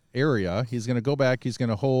baseman area. He's going to go back. He's going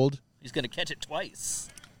to hold. He's going to catch it twice.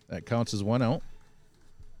 That counts as 1 out.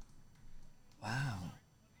 Wow.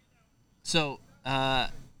 So,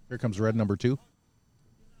 Here comes red number 2.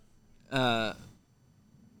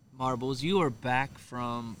 Marbles, you are back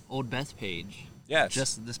from Old Bethpage. Yes.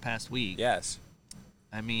 Just this past week. Yes.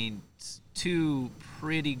 I mean, 2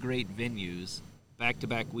 pretty great venues,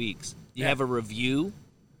 back-to-back weeks. You Yeah. have a review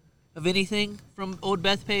of anything from Old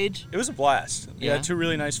Bethpage? It was a blast. We Yeah. had 2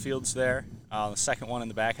 really nice fields there. The second one in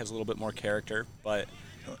the back has a little bit more character, but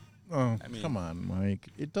Oh, I mean- come on, Mike.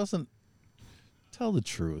 It doesn't tell the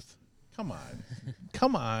truth. Come on.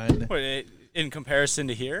 Come on. in comparison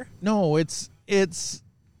to here, No, it's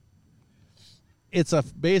a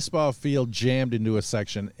baseball field jammed into a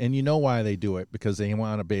section, and you know why they do it, because they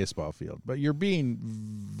want a baseball field. But you're being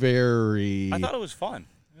very... I thought it was fun.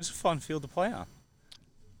 It was a fun field to play on.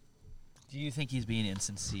 Do you think he's being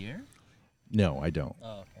insincere? No, I don't.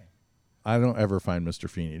 Oh, okay. I don't ever find Mr.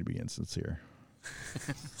 Feeney to be insincere.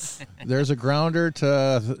 There's a grounder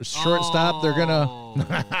to shortstop. They're going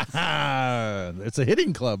to... It's a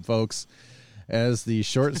hitting club, folks. As the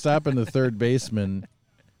shortstop and the third baseman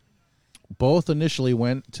both initially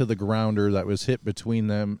went to the grounder that was hit between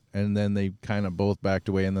them, and then they kind of both backed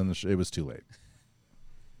away, and then it was too late.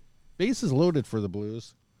 Base is loaded for the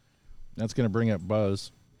Blues. That's going to bring up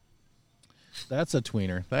Buzz. That's a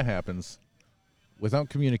tweener. That happens. Without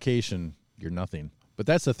communication, you're nothing. But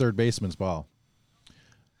that's the third baseman's ball.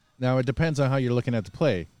 Now, it depends on how you're looking at the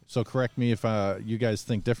play. So correct me if you guys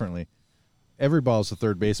think differently. Every ball is the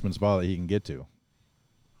third baseman's ball that he can get to.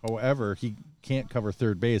 However, he can't cover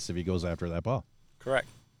third base if he goes after that ball. Correct.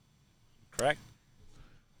 Got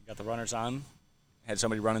the runners on. Had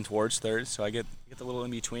somebody running towards third, so I get the little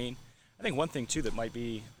in between. I think one thing, too, that might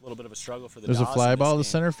be a little bit of a struggle for the There's a DAHS fly in this ball to game.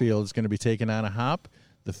 center field. It's going to be taken on a hop.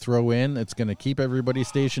 The throw in, it's going to keep everybody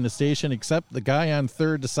station to station, except the guy on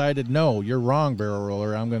third decided, no, you're wrong, barrel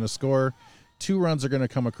roller. I'm going to score. 2 runs are going to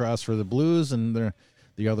come across for the Blues, and the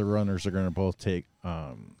other runners are going to both take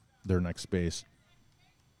their next base.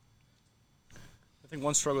 I think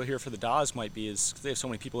one struggle here for the DAHS might be is 'cause they have so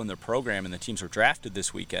many people in their program and the teams are drafted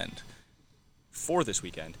this weekend,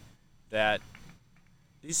 that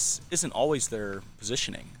this isn't always their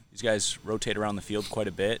positioning. These guys rotate around the field quite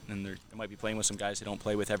a bit, and they might be playing with some guys they don't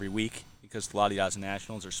play with every week because a lot of the DAHS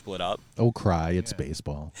Nationals are split up. Oh, cry. It's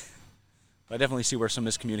baseball. But I definitely see where some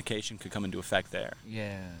miscommunication could come into effect there.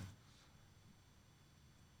 Yeah.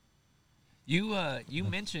 You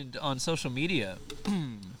mentioned on social media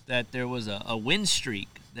that there was a win streak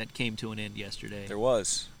that came to an end yesterday. There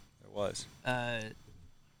was.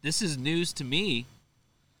 This is news to me.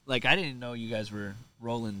 Like, I didn't know you guys were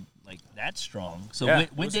rolling like that strong. So Yeah, it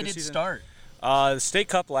when was a did good it season. start? The State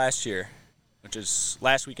Cup last year, which is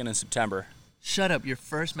last weekend in September. Shut up. Your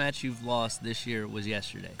first match you've lost this year was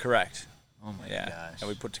yesterday. Correct. Oh, my Yeah. gosh. And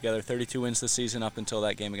we put together 32 wins this season up until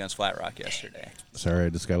that game against Flat Rock yesterday. Sorry, I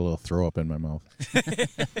just got a little throw up in my mouth.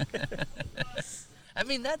 I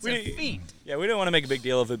mean, that's a feat. Yeah, we didn't want to make a big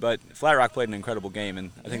deal of it, but Flat Rock played an incredible game, and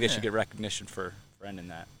I think they Yeah. should get recognition for ending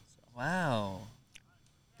that. So. Wow.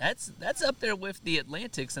 That's up there with the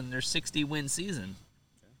Atlantics and their 60-win season.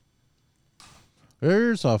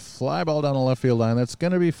 There's a fly ball down the left field line. That's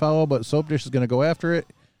going to be foul, but Soapdish is going to go after it.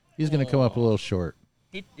 He's going to come up a little short.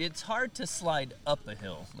 It's hard to slide up a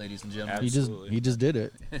hill, ladies and gentlemen. Absolutely. He just did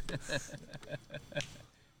it.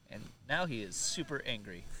 And now he is super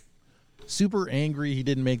angry. Super angry he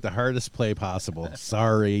didn't make the hardest play possible.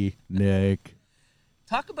 Sorry, Nick.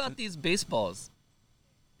 Talk about these baseballs.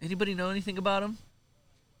 Anybody know anything about them?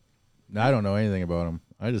 I don't know anything about him.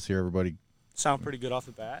 I just hear everybody. Sound pretty good off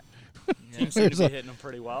the bat. Yeah. Seem to be hitting them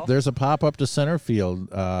pretty well. There's a pop up to center field.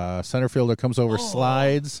 Center fielder comes over,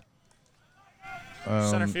 slides.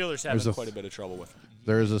 Center fielders there's having quite a bit of trouble with them.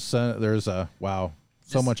 There's a wow.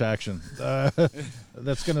 So much action.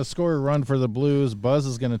 That's going to score a run for the Blues. Buzz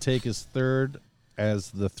is going to take his third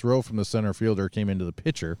as the throw from the center fielder came into the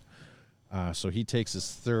pitcher. So he takes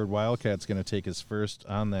his third. Wildcat's going to take his first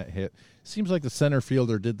on that hit. Seems like the center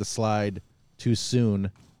fielder did the slide too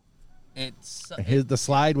soon. The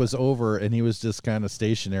slide was over, and he was just kind of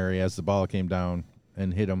stationary as the ball came down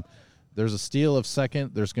and hit him. There's a steal of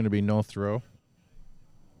second. There's going to be no throw.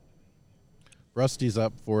 Rusty's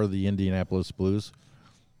up for the Indianapolis Blues.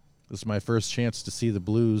 This is my first chance to see the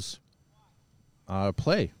Blues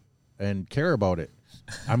play and care about it.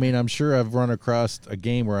 I mean, I'm sure I've run across a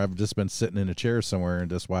game where I've just been sitting in a chair somewhere and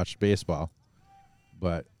just watched baseball.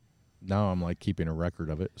 But now I'm like keeping a record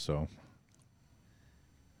of it, so.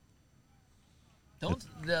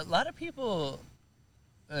 A lot of people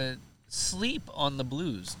sleep on the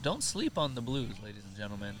Blues. Don't sleep on the Blues, ladies and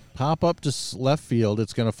gentlemen. Pop up to left field.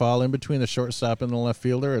 It's going to fall in between the shortstop and the left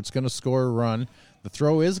fielder. It's going to score a run. The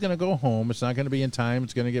throw is going to go home. It's not going to be in time.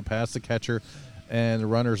 It's going to get past the catcher, and the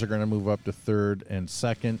runners are going to move up to third and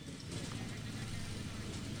second.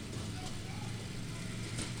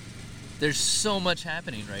 There's so much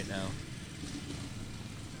happening right now.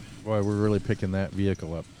 Boy, we're really picking that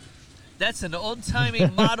vehicle up. That's an old-timey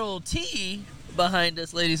Model T behind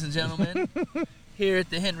us, ladies and gentlemen, here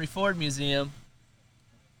at the Henry Ford Museum.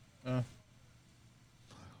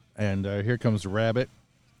 And here comes Rabbit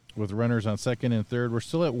with runners on second and third. We're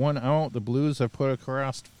still at 1 out. The Blues have put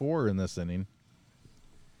across 4 in this inning,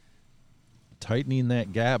 tightening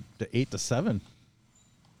that gap to 8-7.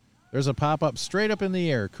 There's a pop-up straight up in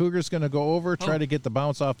the air. Cougar's going to go over, try to get the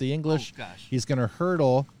bounce off the English. Oh, gosh. He's going to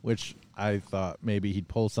hurdle, which I thought maybe he'd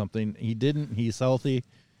pull something. He didn't. He's healthy.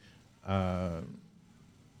 But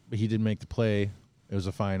he didn't make the play. It was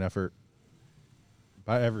a fine effort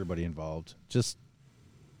by everybody involved. Just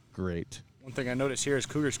great. One thing I noticed here is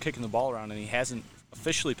Cougar's kicking the ball around, and he hasn't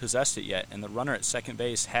officially possessed it yet, and the runner at second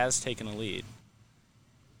base has taken a lead.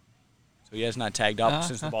 So he has not tagged up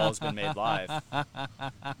since the ball has been made live.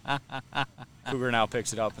 Cougar now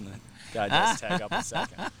picks it up, and the guy does tag up at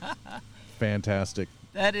second. Fantastic.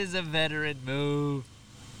 That is a veteran move.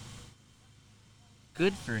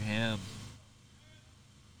 Good for him.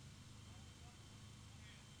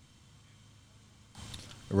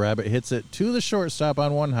 Rabbit hits it to the shortstop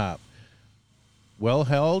on one hop. Well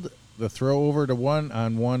held. The throw over to one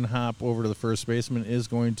on one hop over to the first baseman is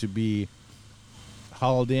going to be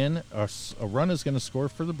hauled in. A run is going to score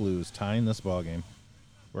for the Blues, tying this ball game.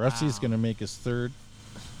 Rusty's going to make his third.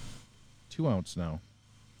 2 outs now.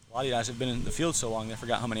 A lot of guys have been in the field so long they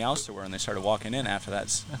forgot how many outs there were, and they started walking in after that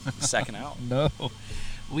second out. No.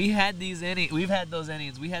 We've had those innings.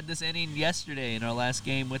 We had this inning yesterday in our last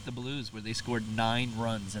game with the Blues where they scored 9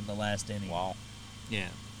 runs in the last inning. Wow. Yeah.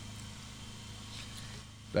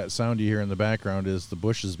 That sound you hear in the background is the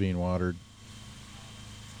bushes being watered.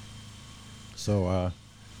 So,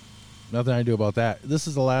 nothing I can do about that. This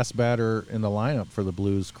is the last batter in the lineup for the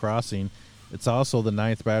Blues crossing. It's also the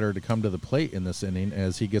 9th batter to come to the plate in this inning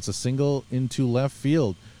as he gets a single into left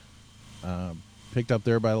field. Picked up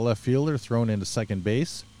there by the left fielder, thrown into second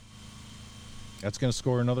base. That's going to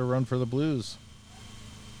score another run for the Blues.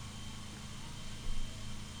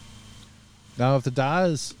 Now, if the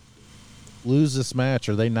DAHS lose this match,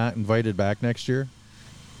 are they not invited back next year?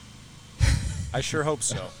 I sure hope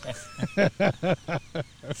so.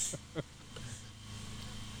 It's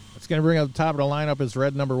going to bring up the top of the lineup is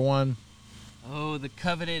red number 1. Oh, the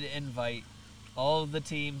coveted invite. All of the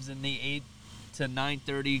teams in the 8 to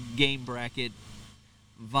 9:30 game bracket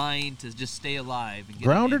vying to just stay alive. And get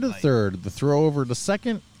Grounder an to invite. third. The throw over to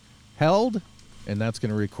second. Held. And that's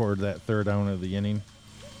going to record that third out of the inning.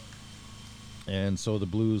 And so the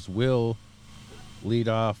Blues will lead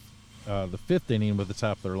off the 5th inning with the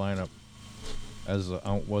top of their lineup as the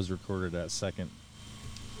out was recorded at second.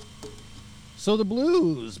 So the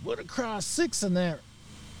Blues put across 6 in that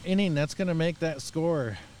inning. That's going to make that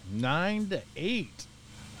score 9-8.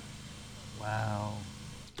 Wow.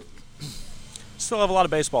 Still have a lot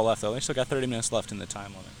of baseball left, though. They still got 30 minutes left in the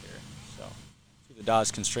time limit here. So, see if the DAHS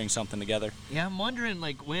can string something together. Yeah, I'm wondering,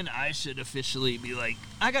 like, when I should officially be like,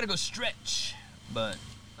 I got to go stretch. but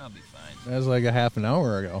I'll be fine. That was like a half an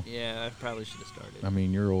hour ago. Yeah, I probably should have started. I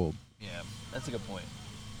mean, you're old. Yeah, that's a good point.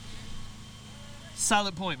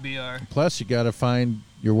 Solid point, BR. Plus, you got to find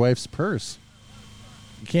your wife's purse.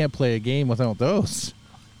 You can't play a game without those.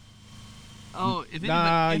 Oh, if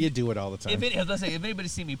Nah, anybody, you do it all the time. if anybody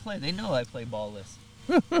see me play, they know I play ballless.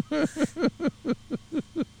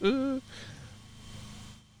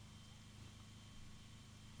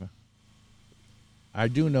 I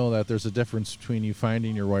do know that there's a difference between you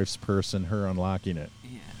finding your wife's purse and her unlocking it.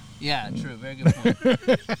 Yeah, true. Very good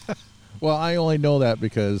point. Well, I only know that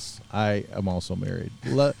because I am also married.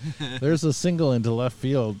 There's a single into left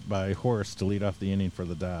field by Horst to lead off the inning for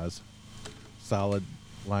the DAHS. Solid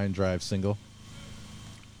line drive single.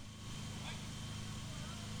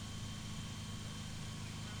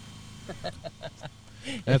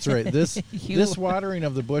 That's right. This watering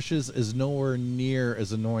of the bushes is nowhere near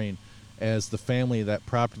as annoying as the family that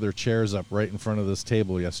propped their chairs up right in front of this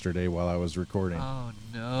table yesterday while I was recording. Oh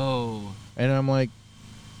no! And I'm like,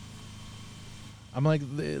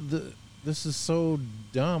 this is so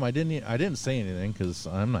dumb. I didn't say anything because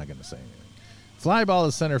I'm not going to say anything. Fly ball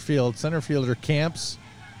to center field. Center fielder camps,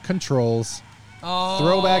 controls,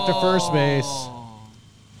 throw back to first base,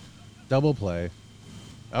 double play.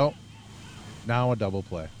 Oh, now a double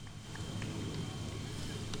play.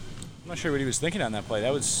 I'm not sure what he was thinking on that play.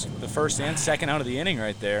 That was the first and second out of the inning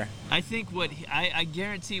right there. I think I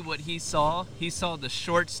guarantee what he saw the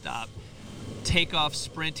shortstop take off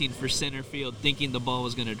sprinting for center field, thinking the ball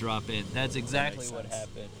was going to drop in. That's exactly what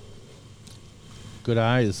happened. Good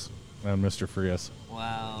eyes on Mr. Frias.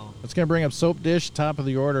 Wow. That's going to bring up Soap Dish, top of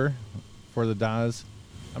the order for the DAHS.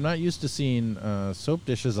 I'm not used to seeing Soap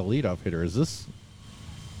Dish as a leadoff hitter. Does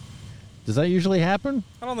that usually happen?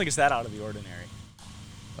 I don't think it's that out of the ordinary.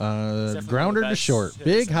 Grounder to short.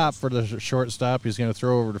 Big hop for the shortstop. He's going to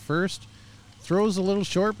throw over to first. Throws a little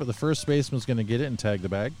short, but the first baseman's going to get it and tag the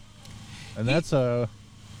bag. And that's a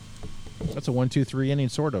 1-2-3 inning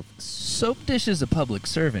sort of. Soap Dish is a public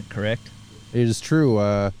servant, correct? It is true.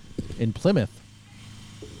 In Plymouth.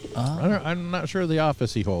 I'm not sure the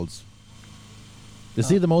office he holds. Is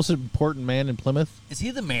he the most important man in Plymouth? Is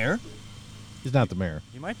he the mayor? He's not the mayor.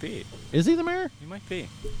 He might be. Is he the mayor? He might be.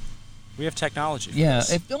 We have technology for Yeah,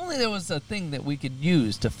 this. if only there was a thing that we could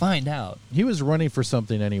use to find out. He was running for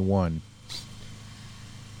something and he won.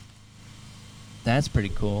 That's pretty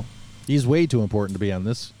cool. He's way too important to be on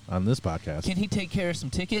this podcast. Can he take care of some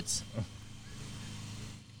tickets?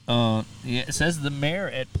 Yeah, it says the mayor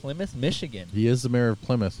at Plymouth, Michigan. He is the mayor of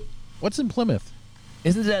Plymouth. What's in Plymouth?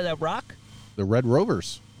 Isn't that a rock? The Red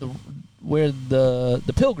Rovers. Where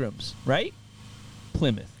the Pilgrims, right?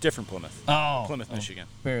 Plymouth. Different Plymouth. Oh. Plymouth, Michigan.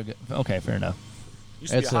 Very good. Okay, fair enough.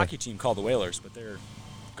 Used to be That's a hockey team called the Whalers, but they're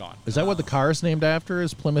gone. Is that what the car is named after?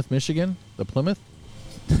 Is Plymouth, Michigan? The Plymouth?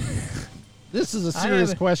 This is a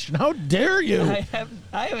serious question. How dare you? I haven't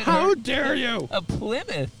How heard dare you? a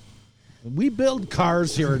Plymouth. We build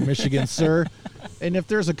cars here in Michigan, sir. And if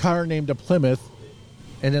there's a car named a Plymouth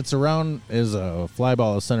and it's around as a fly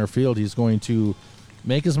ball at center field, he's going to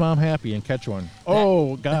make his mom happy and catch one.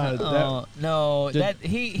 God. No, Did-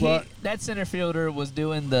 that center fielder was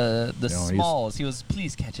doing the smalls. He was,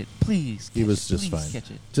 please catch it, please. He catch was it, just please fine.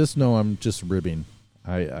 Catch it. Just know I'm just ribbing.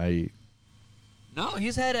 No,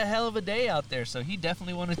 he's had a hell of a day out there, so he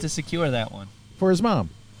definitely wanted to secure that one. For his mom.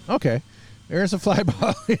 Okay. There's a fly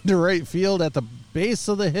ball into right field at the base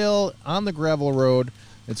of the hill on the gravel road.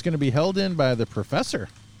 It's going to be held in by the professor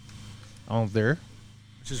out there.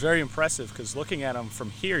 Which is very impressive because looking at him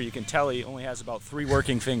from here, you can tell he only has about 3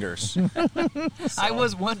 working fingers. I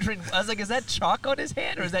was wondering, I was like, is that chalk on his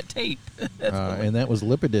hand or is that tape? And that was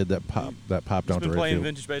Lipidid that popped He's out to been right playing field.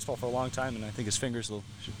 vintage baseball for a long time, and I think his fingers will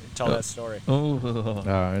tell that story. Oh.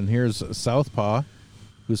 And here's Southpaw,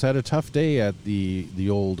 who's had a tough day at the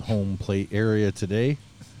old home plate area today.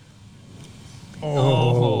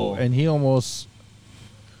 And he almost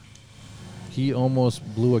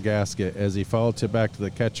blew a gasket as he fouled tip back to the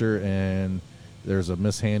catcher, and there's a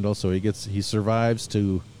mishandle, so he survives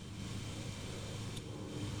to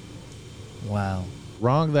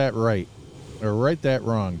wrong that right, or right that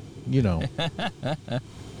wrong, you know.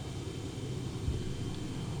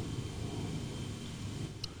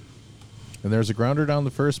 And there's a grounder down the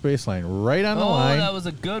first baseline, right on the line. Oh, that was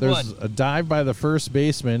a good There's one. a dive by the first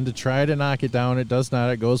baseman to try to knock it down. It does not.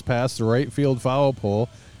 It goes past the right field foul pole.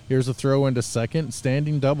 Here's a throw into second.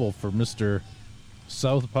 Standing double for Mr.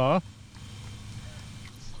 Southpaw.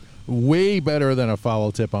 Way better than a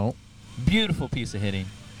foul tip out. Beautiful piece of hitting.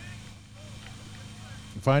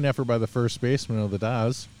 Fine effort by the first baseman of the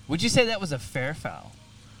DAHS. Would you say that was a fair foul?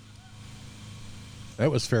 That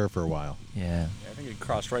was fair for a while. Yeah. I think it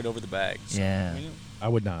crossed right over the bags. Yeah. I mean, I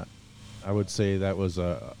would not. I would say that was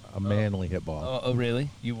a manly hit ball. Oh, really?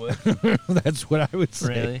 You would? That's what I would say.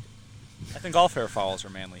 Really? I think all fair fouls are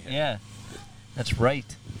manly hit. Yeah. That's right.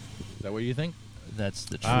 Is that what you think? That's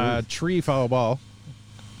the truth. Tree foul ball.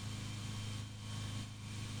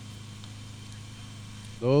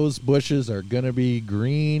 Those bushes are going to be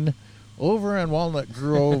green. Over on Walnut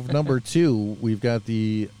Grove, number 2, we've got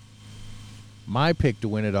my pick to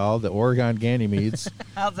win it all, the Oregon Ganymedes.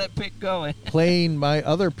 How's that pick going? Playing my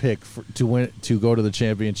other pick to go to the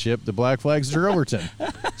championship, the Black Flags Droverton.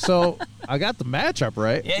 So I got the matchup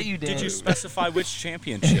right. Yeah, you did. Did you specify which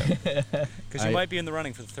championship? Because you might be in the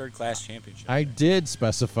running for the third class championship. I did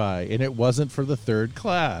specify, and it wasn't for the third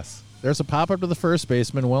class. There's a pop-up to the first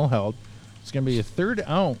baseman, well held. It's going to be a third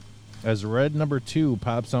out as red number 2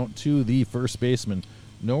 pops out to the first baseman.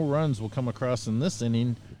 No runs will come across in this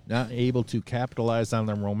inning, not able to capitalize on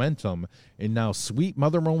their momentum. And now sweet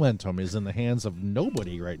mother momentum is in the hands of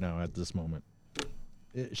nobody right now at this moment.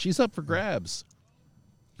 She's up for grabs.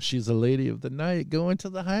 She's a lady of the night going to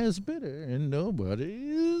the highest bidder, and nobody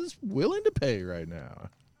is willing to pay right now.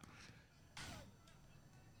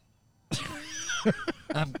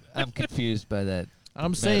 I'm confused by that.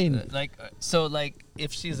 I'm saying,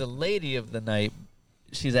 if she's a lady of the night,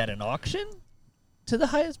 she's at an auction to the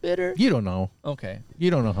highest bidder? you don't know. Okay. You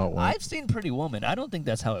don't know how it works. I've seen Pretty Woman. I don't think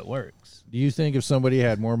that's how it works. Do you think if somebody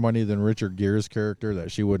had more money than Richard Gere's character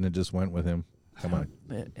that she wouldn't have just went with him? Come on.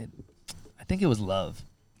 I think it was love.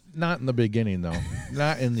 Not in the beginning, though.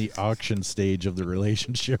 Not in the auction stage of the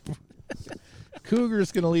relationship.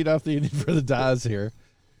 Cougar's going to lead off the inning for the DAHS here.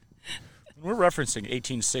 When we're referencing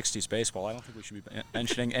 1860s baseball, I don't think we should be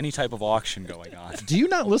mentioning any type of auction going on. Do you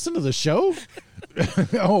not listen to the show?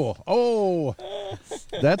 Oh.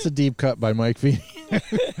 That's a deep cut by Mike Feeney.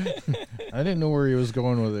 I didn't know where he was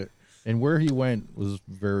going with it. And where he went was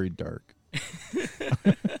very dark.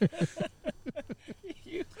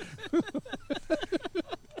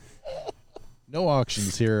 No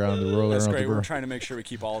auctions here on the roller. That's on great. the We're ground. trying to make sure we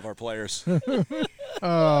keep all of our players.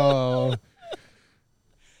 Oh.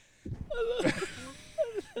 I'm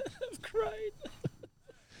crying.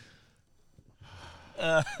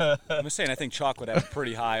 I'm just saying, I think Chalk would have a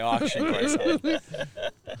pretty high auction price on it.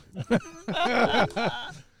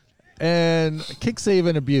 And kick save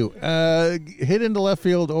and a Butte. Hit into left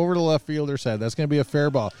field, over to left fielder's head. That's going to be a fair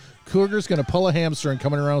ball. Cougar's going to pull a hamstring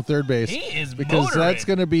coming around third base. He is because motoring. that's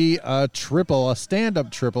going to be a triple, a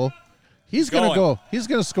stand-up triple. He's going to go. He's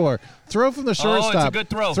going to score. Throw from the shortstop. it's a good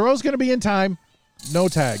throw. Throw's going to be in time. No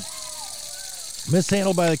tag.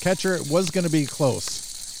 Mishandled by the catcher. It was going to be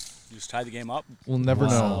close. You just tie the game up. We'll never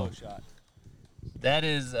know. Slow shot. That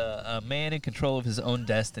is a man in control of his own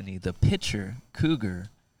destiny. The pitcher, Cougar,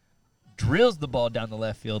 drills the ball down the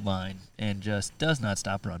left field line and just does not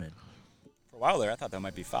stop running. For a while there, I thought that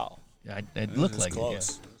might be foul. It looked like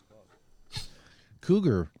close. it. Yeah.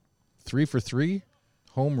 Cougar, 3 for 3,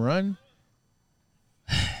 home run.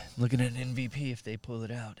 Looking at an MVP if they pull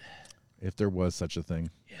it out. If there was such a thing.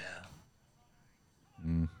 Yeah.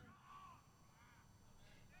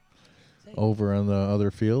 Over on the other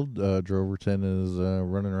field, Droverton is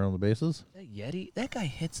running around the bases. That Yeti, that guy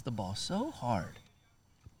hits the ball so hard.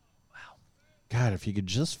 Wow. God, if you could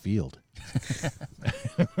just field.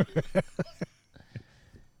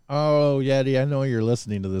 Oh, Yeti, I know you're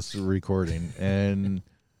listening to this recording, and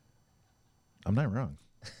I'm not wrong.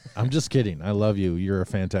 I'm just kidding. I love you. You're a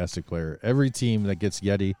fantastic player. Every team that gets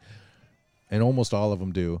Yeti, and almost all of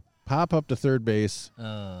them do, pop up to third base.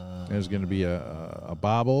 There's going to be a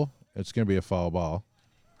bobble. It's going to be a foul ball.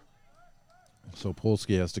 So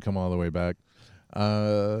Polsky has to come all the way back.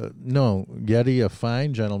 No, Yeti, a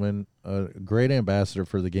fine gentleman, a great ambassador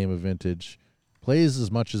for the game of vintage, plays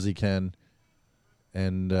as much as he can,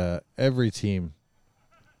 and every team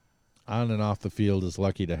on and off the field is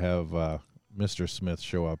lucky to have Mr. Smith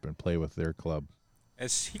show up and play with their club.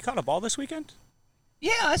 Has he caught a ball this weekend?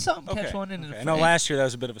 Yeah, I saw him catch one in the I know last year that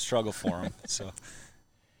was a bit of a struggle for him, so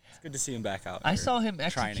it's good to see him back out. I saw him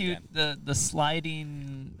execute the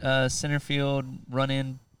sliding center field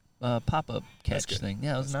run-in pop-up catch thing.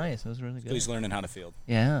 Yeah, it was nice. It was really good. So he's learning how to field.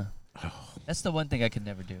 Yeah. That's the one thing I could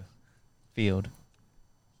never do. Field.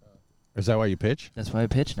 Is that why you pitch? That's why I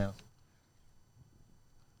pitch now.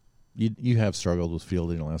 You have struggled with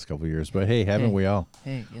fielding the last couple of years, but hey, haven't we all?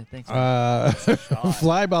 Hey, yeah, thanks.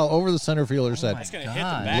 Fly ball over the center fielder's head. That's going to hit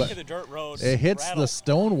the back of the dirt road. It hits the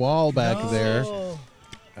stone wall back there.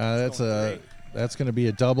 That's going to be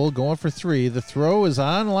a double. Going for 3. The throw is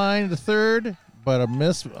on line to third, but a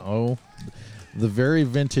miss. Oh, the very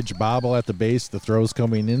vintage bobble at the base. The throw's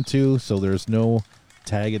coming into, so there's no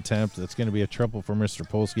tag attempt. That's going to be a triple for Mr.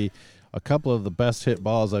 Polsky. A couple of the best hit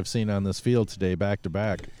balls I've seen on this field today, back to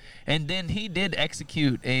back. And then he did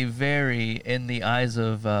execute a very, in the eyes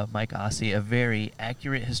of Mike Ossie, a very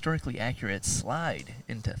accurate, historically accurate slide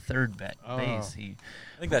into third base. I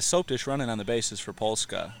think that soap dish running on the base is for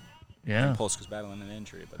Polska. Yeah. I think Polska's battling an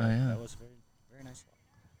injury, but that was very, very nice.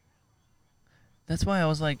 That's why I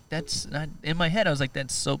was like, that's not, in my head, I was like,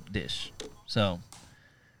 that's soap dish. So.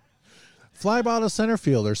 Fly ball to center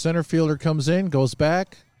fielder. Center fielder comes in, goes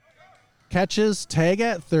back, catches, tag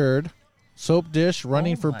at third. Soap dish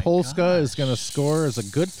running for Polska is going to score as a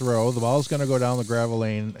good throw. The ball's going to go down the gravel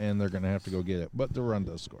lane, and they're going to have to go get it. But the run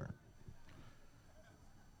does score.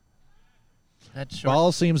 That short.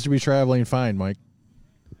 Ball seems to be traveling fine, Mike.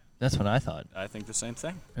 That's what I thought. I think the same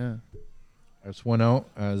thing. Yeah. There's one out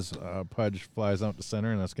as Pudge flies out to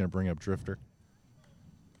center, and that's going to bring up Drifter.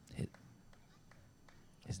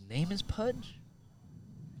 His name is Pudge?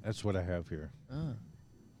 That's what I have here. Oh.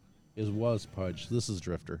 It was Pudge. This is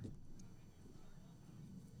Drifter.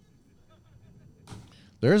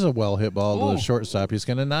 There's a well-hit ball to the shortstop. He's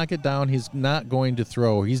going to knock it down. He's not going to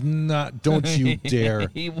throw. He's not. Don't you dare.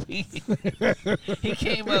 He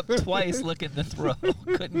came up twice looking to throw.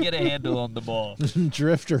 Couldn't get a handle on the ball.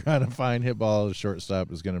 Drifter on a fine hit ball to the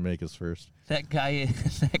shortstop is going to make his first. That guy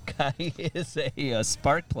is a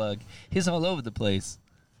spark plug. He's all over the place.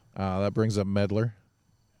 That brings up Medler.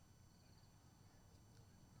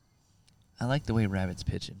 I like the way Rabbit's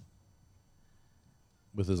pitching.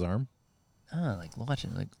 With his arm? Like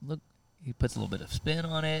watching, like look, he puts a little bit of spin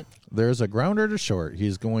on it. There's a grounder to short.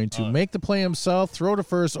 He's going to make the play himself, throw to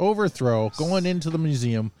first, overthrow, going into the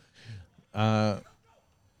museum. I'm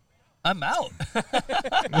out.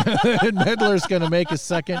 And Medler's going to make his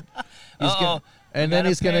second. And then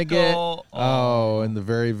he's going to get, and the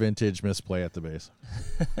very vintage misplay at the base.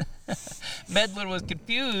 Medler was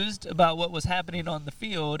confused about what was happening on the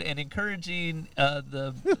field and encouraging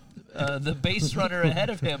the base runner ahead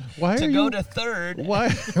of him to go to third.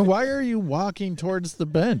 Why are you walking towards the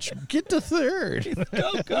bench? Get to third.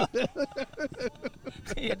 Go.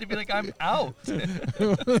 He had to be like, I'm out.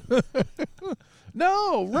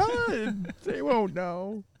 No, run. They won't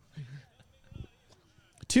know.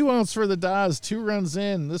 2 outs for the DAHS, 2 runs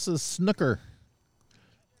in. This is Snooker.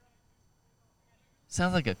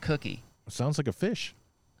 Sounds like a cookie. Sounds like a fish.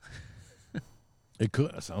 It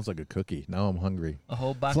sounds like a cookie. Now I'm hungry. A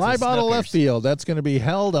whole box Fly of ball to Snookers. left field. That's going to be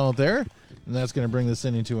held out there, and that's going to bring this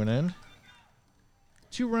inning to an end.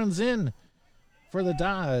 2 runs in for the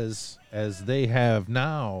DAHS as they have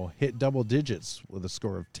now hit double digits with a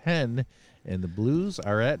score of 10, and the Blues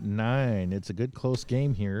are at 9. It's a good close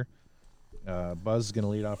game here. Buzz is going to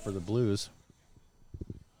lead off for the Blues.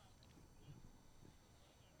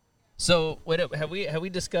 So, wait up. Have we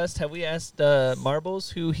discussed? Have we asked Marbles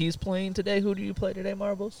who he's playing today? Who do you play today,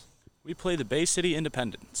 Marbles? We play the Bay City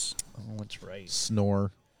Independents. Oh, that's right.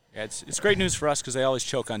 Snore. Yeah, it's great news for us because they always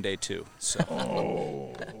choke on day 2.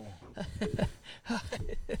 So.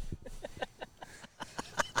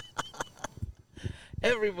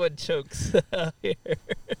 Everyone chokes here.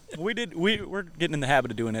 We're getting in the habit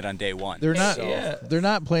of doing it on day 1. They're not. Yeah. They're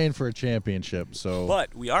not playing for a championship. So,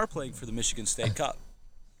 But we are playing for the Michigan State Cup.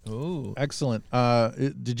 Ooh. excellent.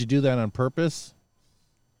 Did you do that on purpose?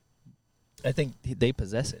 I think they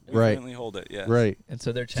possess it. We Right. currently hold it, yes. Right. And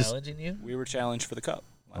so they're challenging you? We were challenged for the cup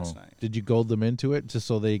last night. Did you goad them into it just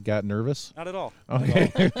so they got nervous? Not at all.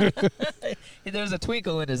 Okay. There was a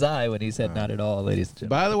twinkle in his eye when he said not at all, ladies and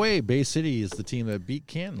gentlemen. By the way, Bay City is the team that beat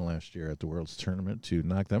Canton last year at the World's Tournament to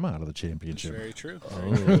knock them out of the It's championship. very true.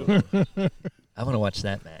 I want to watch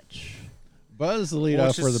that match. Buzz the lead Well,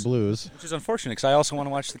 off for the Blues. Which is unfortunate because I also want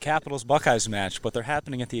to watch the Capitals-Buckeyes match, but they're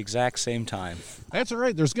happening at the exact same time. That's all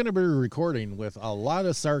right. There's going to be a recording with a lot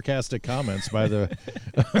of sarcastic comments by the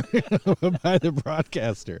by the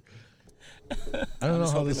broadcaster. I don't know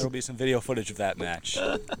how Hoping this. there will be some video footage of that match.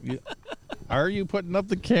 Are you putting up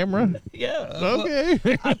the camera? Yeah.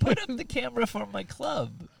 Okay. I put up the camera for my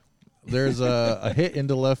club. There's a hit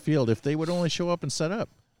into left field. If they would only show up and set up.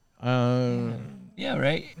 Yeah,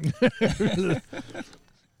 right?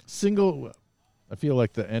 Single. I feel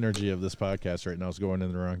like the energy of this podcast right now is going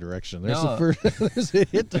in the wrong direction. There's No. there's a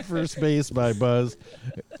hit to first base by Buzz.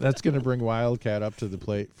 That's going to bring Wildcat up to the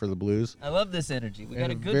plate for the Blues. I love this energy. We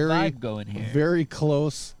got And a good vibe going here. Very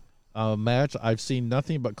close match. I've seen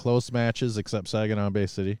nothing but close matches except Saginaw Bay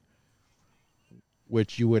City,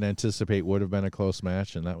 which you would anticipate would have been a close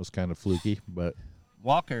match, and that was kind of fluky. But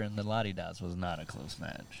Walker and the Lottie Dots was not a close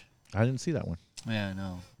match. I didn't see that one. Yeah, I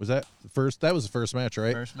know. Was that the first? That was the first match,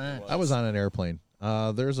 right? First match. I was on an airplane.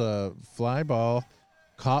 There's a fly ball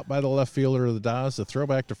caught by the left fielder of the DAHS. The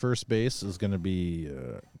throwback to first base is going to be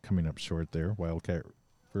coming up short there. Wildcat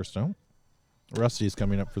first out. Rusty's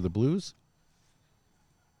coming up for the Blues.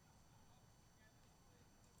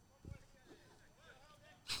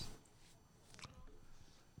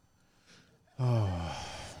 Oh,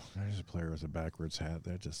 there's a player with a backwards hat.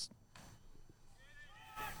 That just...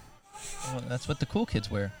 Well, that's what the cool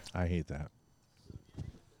kids wear. I hate that.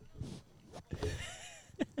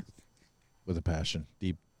 With a passion,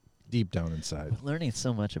 deep down inside. I'm learning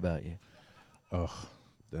so much about you. Oh,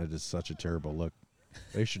 that is such a terrible look.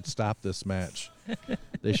 They should stop this match.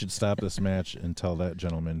 They should stop this match and tell that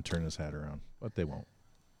gentleman to turn his hat around, but they won't.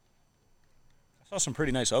 I saw some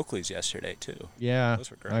pretty nice Oakleys yesterday, too. Yeah,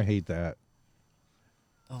 Those were great. I hate that.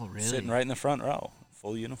 Oh, really? Sitting right in the front row,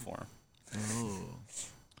 full uniform. Ooh.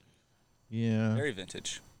 Yeah. Very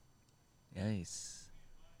vintage. Nice.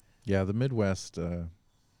 Yeah, the Midwest,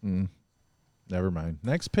 never mind.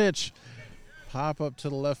 Next pitch. Pop up to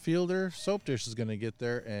the left fielder. Soap Dish is going to get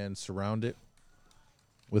there and surround it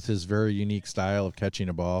with his very unique style of catching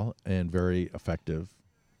a ball and very effective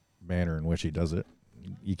manner in which he does it.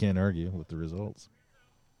 You can't argue with the results.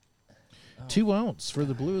 Oh. 2 outs for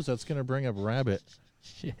the Blues. That's going to bring up Rabbit.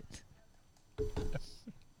 Shit.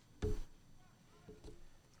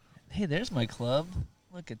 Hey, there's my club.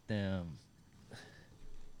 Look at them.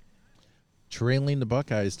 Trailing the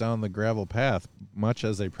Buckeyes down the gravel path, much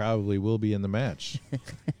as they probably will be in the match.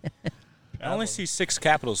 I only see 6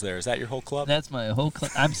 Capitals there. Is that your whole club? That's my whole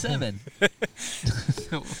club. I'm 7.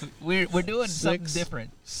 we're doing something 6,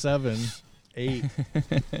 different. 7, 8.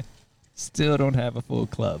 Still don't have a full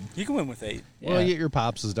club. You can win with 8. Well, you get your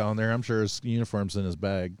Pops is down there. I'm sure his uniform's in his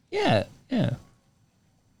bag. Yeah. You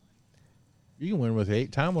can win with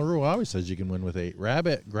 8. Tom LaRue always says you can win with 8.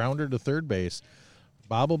 Rabbit, grounder to third base.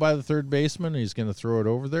 Bobble by the third baseman. He's going to throw it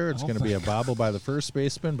over there. It's going to be a bobble by the first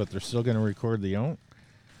baseman, but they're still going to record the out.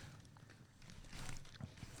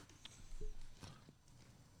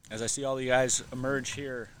 As I see all you guys emerge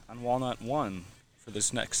here on Walnut 1 for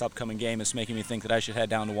this next upcoming game, it's making me think that I should head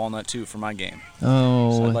down to Walnut 2 for my game.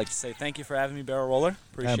 Oh. So I'd like to say thank you for having me, Barrel Roller.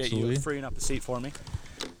 Appreciate Absolutely. you freeing up the seat for me.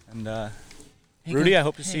 And Hey, Rudy, good- I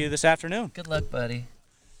hope to see you this afternoon. Good luck, buddy.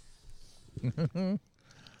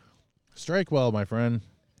 Strike well, my friend.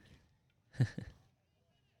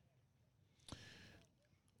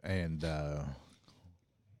 And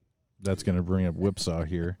that's going to bring up Whipsaw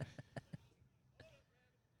here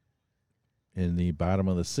in the bottom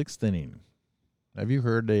of the 6th inning. Have you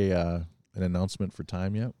heard an announcement for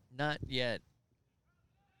time yet? Not yet.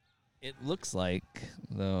 It looks like,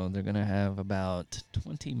 though, they're going to have about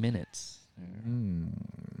 20 minutes.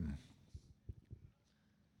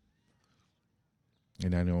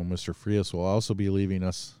 And I know Mr. Frias will also be leaving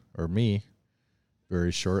us, or me,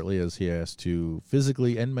 very shortly, as he has to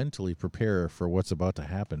physically and mentally prepare for what's about to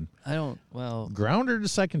happen. Grounder to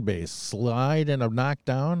second base, slide and a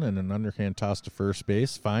knockdown, and an underhand toss to first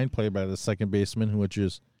base. Fine play by the second baseman, which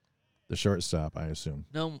is the shortstop, I assume.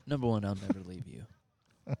 No, number 1, I'll never leave you.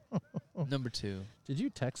 Number 2. Did you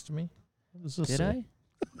text me? What does this Did say? I?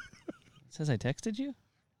 It says I texted you?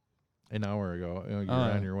 An hour ago. You're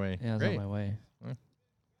on your way. Yeah, I was Great. on my way. Huh.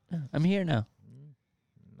 I'm here now.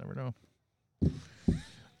 Never know.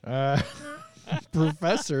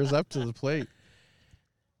 Professor's up to the plate.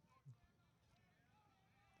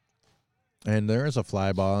 And there's a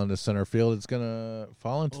fly ball into center field. It's going to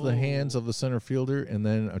fall into the hands of the center fielder, and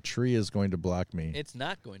then a tree is going to block me. It's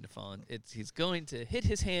not going to fall. He's going to hit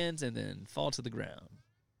his hands and then fall to the ground.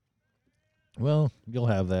 Well, you'll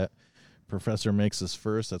have that. Professor makes his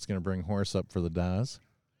first. That's going to bring Horse up for the DAHS.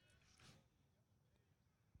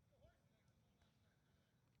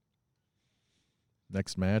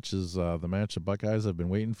 Next match is the match the Buckeyes have been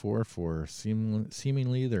waiting for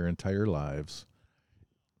seemingly their entire lives.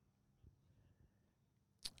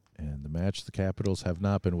 And the match the Capitals have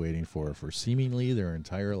not been waiting for seemingly their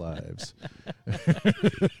entire lives.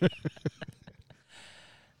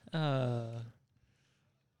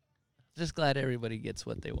 Just glad everybody gets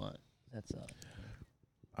what they want. That's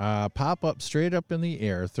all. Pop up straight up in the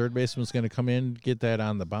air. Third baseman's going to come in, get that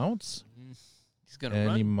on the bounce. He's going to And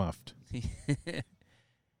run. he muffed.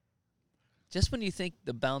 Just when you think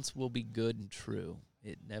the bounce will be good and true,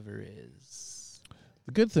 it never is.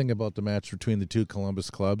 The good thing about the match between the two Columbus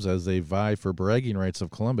clubs, as they vie for bragging rights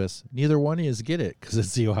of Columbus, neither one of you get it because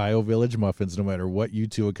it's the Ohio Village Muffins, no matter what you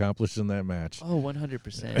two accomplish in that match. Oh,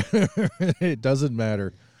 100%. It doesn't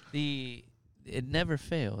matter. It never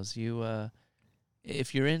fails.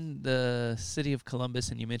 If you're in the city of Columbus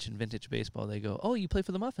and you mention vintage baseball, they go, "Oh, you play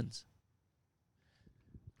for the Muffins,"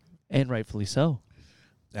 and rightfully so.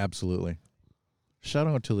 Absolutely. Shout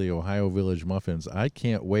out to the Ohio Village Muffins. I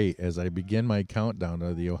can't wait as I begin my countdown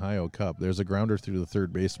to the Ohio Cup. There's a grounder through the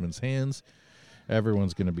third baseman's hands.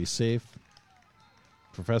 Everyone's going to be safe.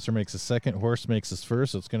 Professor makes a second. Horse makes his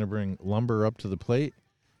first. It's going to bring Lumber up to the plate.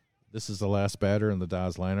 This is the last batter in the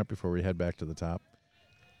DAHS lineup before we head back to the top.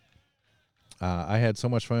 I had so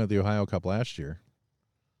much fun at the Ohio Cup last year,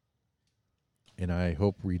 and I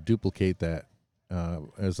hope we duplicate that.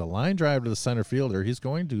 As a line drive to the center fielder, he's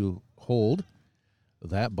going to hold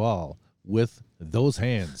that ball with those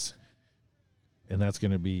hands, and that's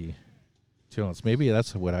going to be 2 outs. Maybe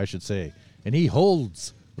that's what I should say. And he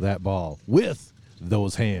holds that ball with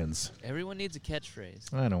those hands. Everyone needs a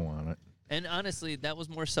catchphrase. I don't want it. And honestly, that was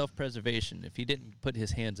more self-preservation. If he didn't put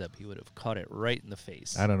his hands up, he would have caught it right in the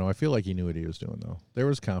face. I don't know. I feel like he knew what he was doing, though. There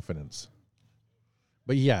was confidence.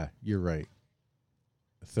 But, yeah, you're right.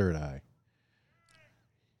 Third eye.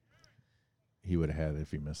 He would have had it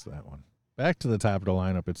if he missed that one. Back to the top of the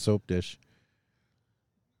lineup. It's Soap Dish.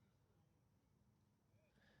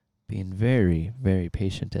 Being very, very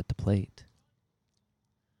patient at the plate.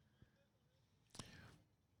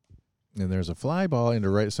 And there's a fly ball into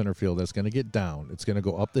right center field that's going to get down. It's going to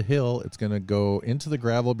go up the hill. It's going to go into the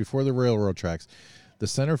gravel before the railroad tracks. The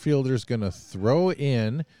center fielder's going to throw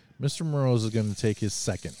in. Mr. Moroz is going to take his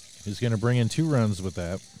second. He's going to bring in 2 runs with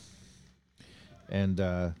that. And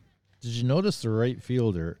did you notice the right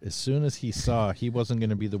fielder, as soon as he saw he wasn't going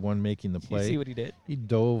to be the one making the play, You see what he did? he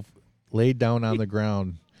laid down on the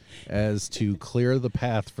ground as to clear the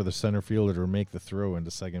path for the center fielder to make the throw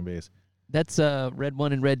into second base. That's red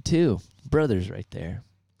 1 and red 2. Brothers right there.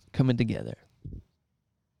 Coming together.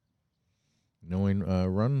 Knowing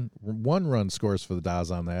one run scores for the DAHS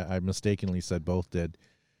on that. I mistakenly said both did.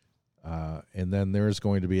 And then there's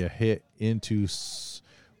going to be a hit into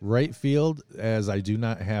right field, as I do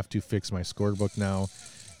not have to fix my scorebook now.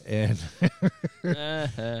 And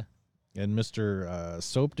and Mr.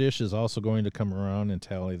 Soap Dish is also going to come around and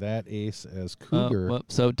tally that ace as Cougar.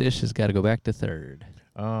 Soap Dish has got to go back to third.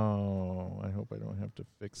 Oh, I hope I don't have to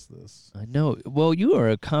fix this. I know. Well, you are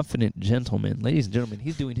a confident gentleman. Ladies and gentlemen,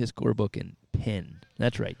 he's doing his scorebook in pen.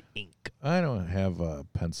 That's right, ink. I don't have a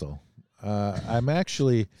pencil. I'm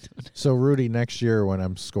actually, so Rudy, next year when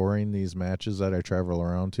I'm scoring these matches that I travel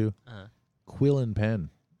around to, quill and pen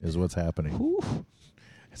is what's happening.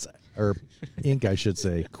 Or ink, I should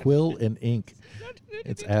say. Quill and ink.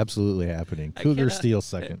 It's absolutely happening. Cougar steals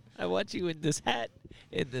second. I want you in this hat,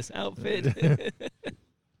 in this outfit.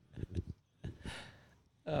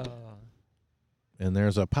 And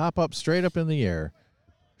there's a pop-up straight up in the air.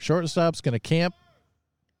 Shortstop's going to camp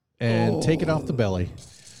and take it off the belly.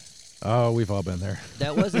 Oh, we've all been there.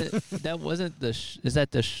 That wasn't the, is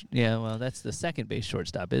that the, yeah, well, that's the second base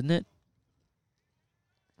shortstop, isn't it?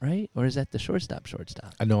 Right? Or is that the shortstop?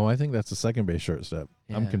 No, I think that's the second base shortstop.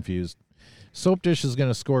 Yeah. I'm confused. Soap Dish is going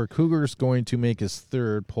to score. Cougar's going to make his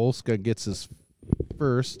third. Polska gets his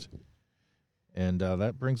first. And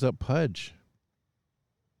that brings up Pudge.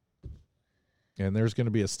 And there's going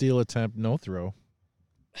to be a steal attempt, no throw.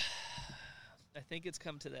 I think it's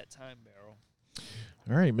come to that time, Barrel.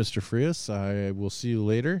 All right, Mr. Frias, I will see you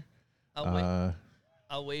later. I'll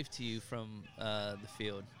wave to you from the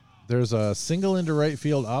field. There's a single into right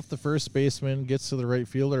field off the first baseman, gets to the right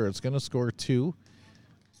fielder. It's going to score 2.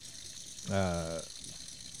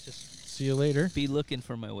 Just see you later. Be looking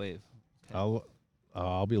for my wave. Okay.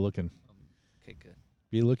 I'll be looking. Okay, good.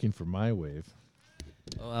 Be looking for my wave.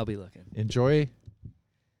 Oh, I'll be looking. Enjoy.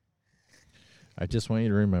 I just want you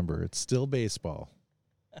to remember, it's still baseball.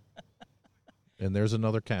 And there's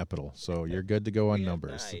another capital, so you're good to go on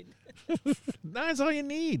numbers. 9's all you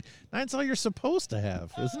need. 9's all you're supposed to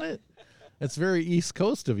have, isn't it? That's very East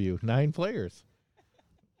Coast of you. 9 players.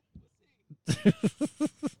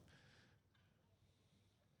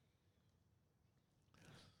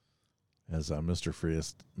 As Mr.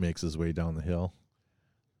 Frias makes his way down the hill.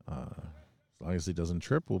 As long as he doesn't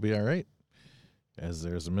trip, we'll be all right. As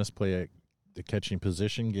there's a misplay at the catching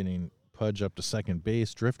position, getting Pudge up to second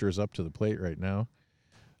base. Drifter's up to the plate right now.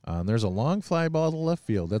 There's a long fly ball to left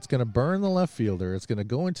field. That's going to burn the left fielder. It's going to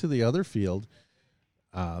go into the other field.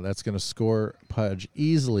 That's going to score Pudge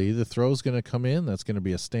easily. The throw's going to come in. That's going to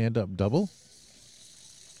be a stand-up double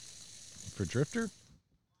for Drifter.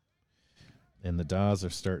 And the DAHS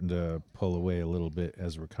are starting to pull away a little bit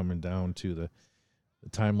as we're coming down to the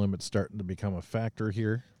time limit starting to become a factor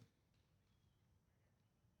here.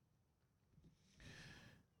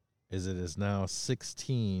 As it is now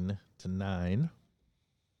 16-9.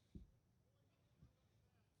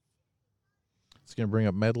 It's going to bring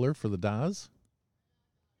up Medler for the DAHS.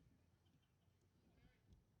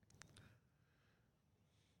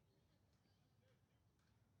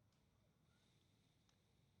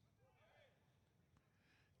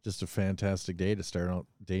 just a fantastic day to start out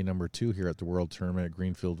day number 2 here at the World Tournament at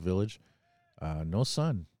Greenfield Village. No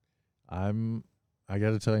sun. I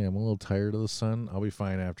got to tell you, I'm a little tired of the sun. I'll be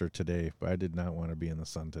fine after today, but I did not want to be in the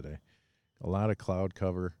sun today. A lot of cloud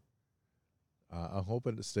cover. I hope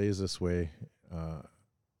it stays this way.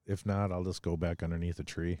 If not, I'll just go back underneath a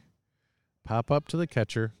tree. Pop up to the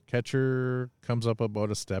catcher. Catcher comes up about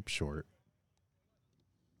a step short.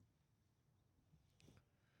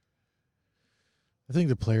 I think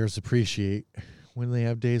the players appreciate when they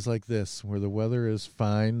have days like this where the weather is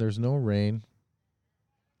fine, there's no rain,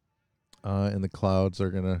 and the clouds are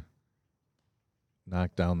going to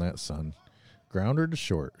knock down that sun. Grounder to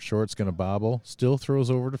short. Short's going to bobble. Still throws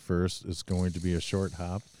over to first. It's going to be a short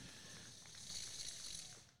hop.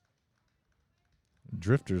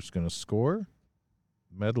 Drifter's going to score.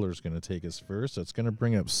 Meddler's going to take his first. That's going to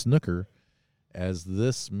bring up Snooker, as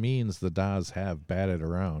this means the DAHS have batted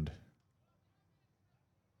around.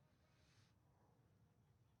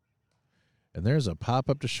 And there's a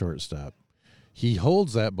pop-up to shortstop. He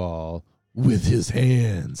holds that ball with his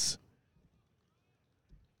hands.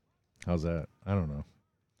 How's that? I don't know.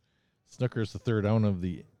 Snooker's the third out of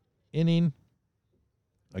the inning.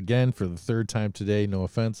 Again, for the third time today, no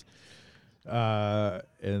offense.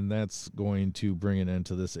 And that's going to bring an end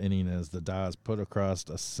to this inning as the DAHS put across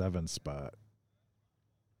a 7 spot.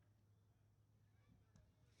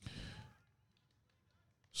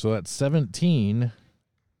 So at 17-9,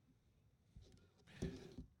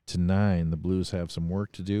 the Blues have some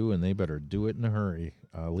work to do, and they better do it in a hurry.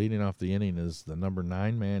 Leading off the inning is the number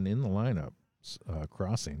 9 man in the lineup,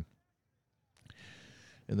 Crossing.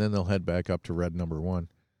 And then they'll head back up to red number 1.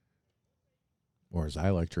 Or as I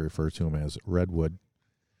like to refer to him as Redwood.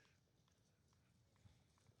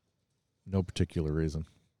 No particular reason.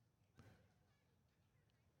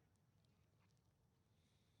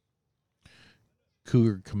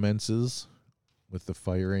 Cougar commences with the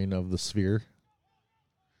firing of the sphere.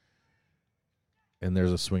 And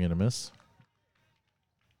there's a swing and a miss.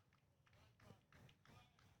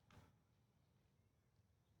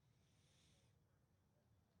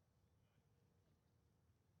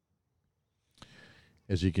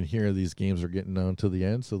 As you can hear, these games are getting down to the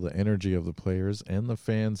end, so the energy of the players and the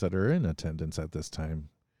fans that are in attendance at this time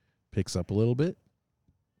picks up a little bit.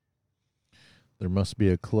 There must be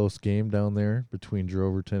a close game down there between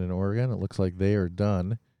Droverton and Oregon. It looks like they are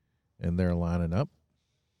done, and they're lining up.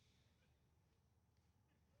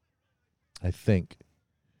 I think.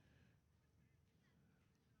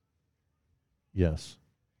 Yes.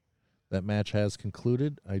 That match has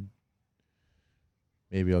concluded.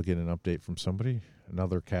 Maybe I'll get an update from somebody.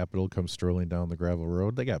 Another Capital comes strolling down the gravel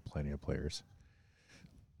road. They got plenty of players.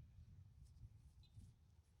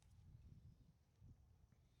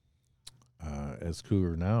 As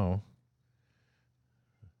Cougar now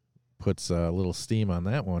puts a little steam on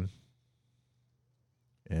that one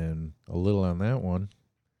and a little on that one.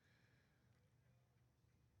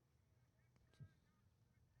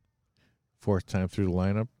 Fourth time through the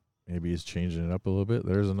lineup. Maybe he's changing it up a little bit.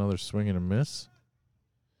 There's another swing and a miss.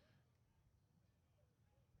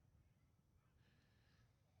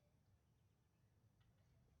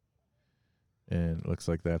 And it looks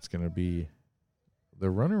like that's going to be the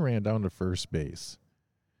runner ran down to first base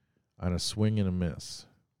on a swing and a miss.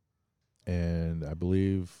 And I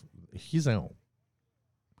believe he's out.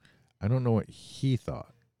 I don't know what he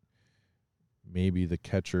thought. Maybe the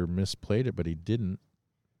catcher misplayed it, but he didn't.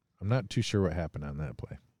 I'm not too sure what happened on that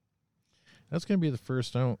play. That's going to be the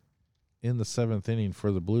first out in the 7th inning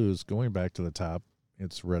for the Blues. Going back to the top,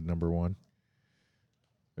 it's red number 1.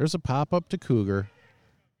 There's a pop-up to Cougar.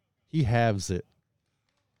 He halves it.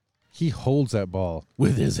 He holds that ball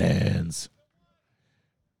with his hands.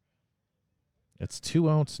 It's 2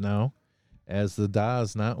 outs now, as the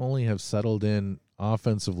DAHS not only have settled in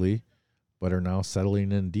offensively, but are now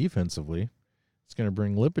settling in defensively. It's going to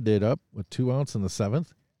bring Lipidate up with 2 outs in the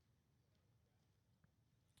 7th.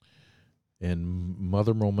 And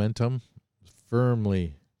Mother Momentum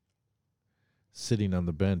firmly sitting on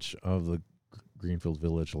the bench of the Greenfield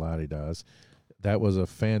Village Lottie DAHS. That was a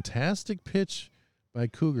fantastic pitch by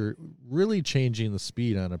Cougar, really changing the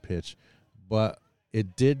speed on a pitch, but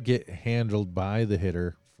it did get handled by the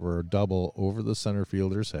hitter for a double over the center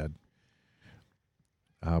fielder's head.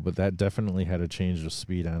 But that definitely had a change of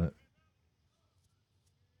speed on it.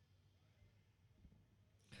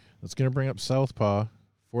 That's going to bring up Southpaw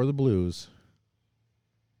for the Blues.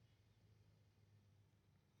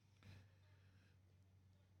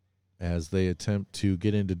 As they attempt to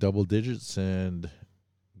get into double digits and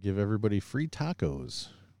give everybody free tacos.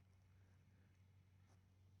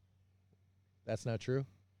 That's not true.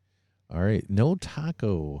 All right, no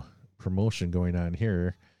taco promotion going on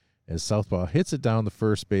here as Southpaw hits it down the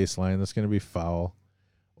first baseline. That's going to be foul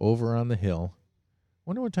over on the hill.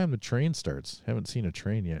 Wonder what time the train starts. Haven't seen a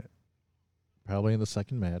train yet. Probably in the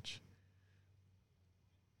second match.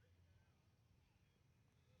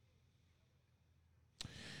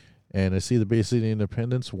 And I see the Bay City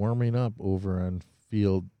Independents warming up over on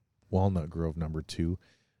field Walnut Grove number 2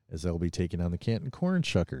 as they'll be taking on the Canton Corn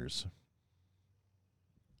Shuckers.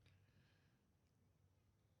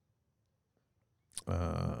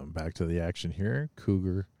 Back to the action here.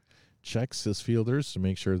 Cougar checks his fielders to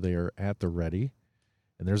make sure they are at the ready.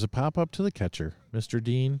 And there's a pop-up to the catcher. Mr.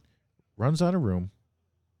 Dean runs out of room.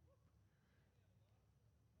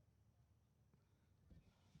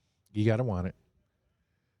 You got to want it.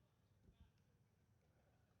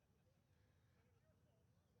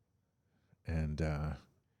 And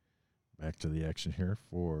back to the action here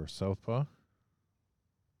for Southpaw.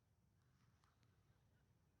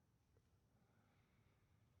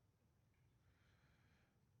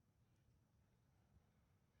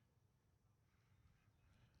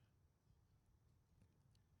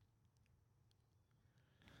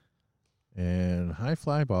 And high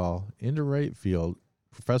fly ball into right field.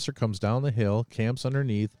 Professor comes down the hill, camps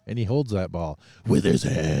underneath, and he holds that ball with his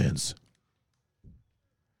hands.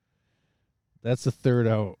 That's the third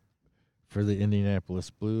out for the Indianapolis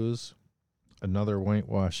Blues. Another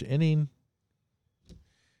whitewash inning.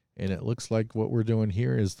 And it looks like what we're doing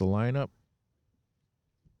here is the lineup.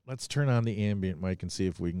 Let's turn on the ambient mic and see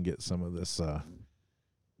if we can get some of this.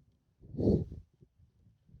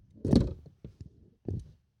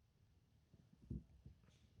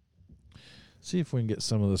 See if we can get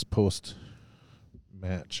some of this post-match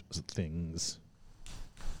things.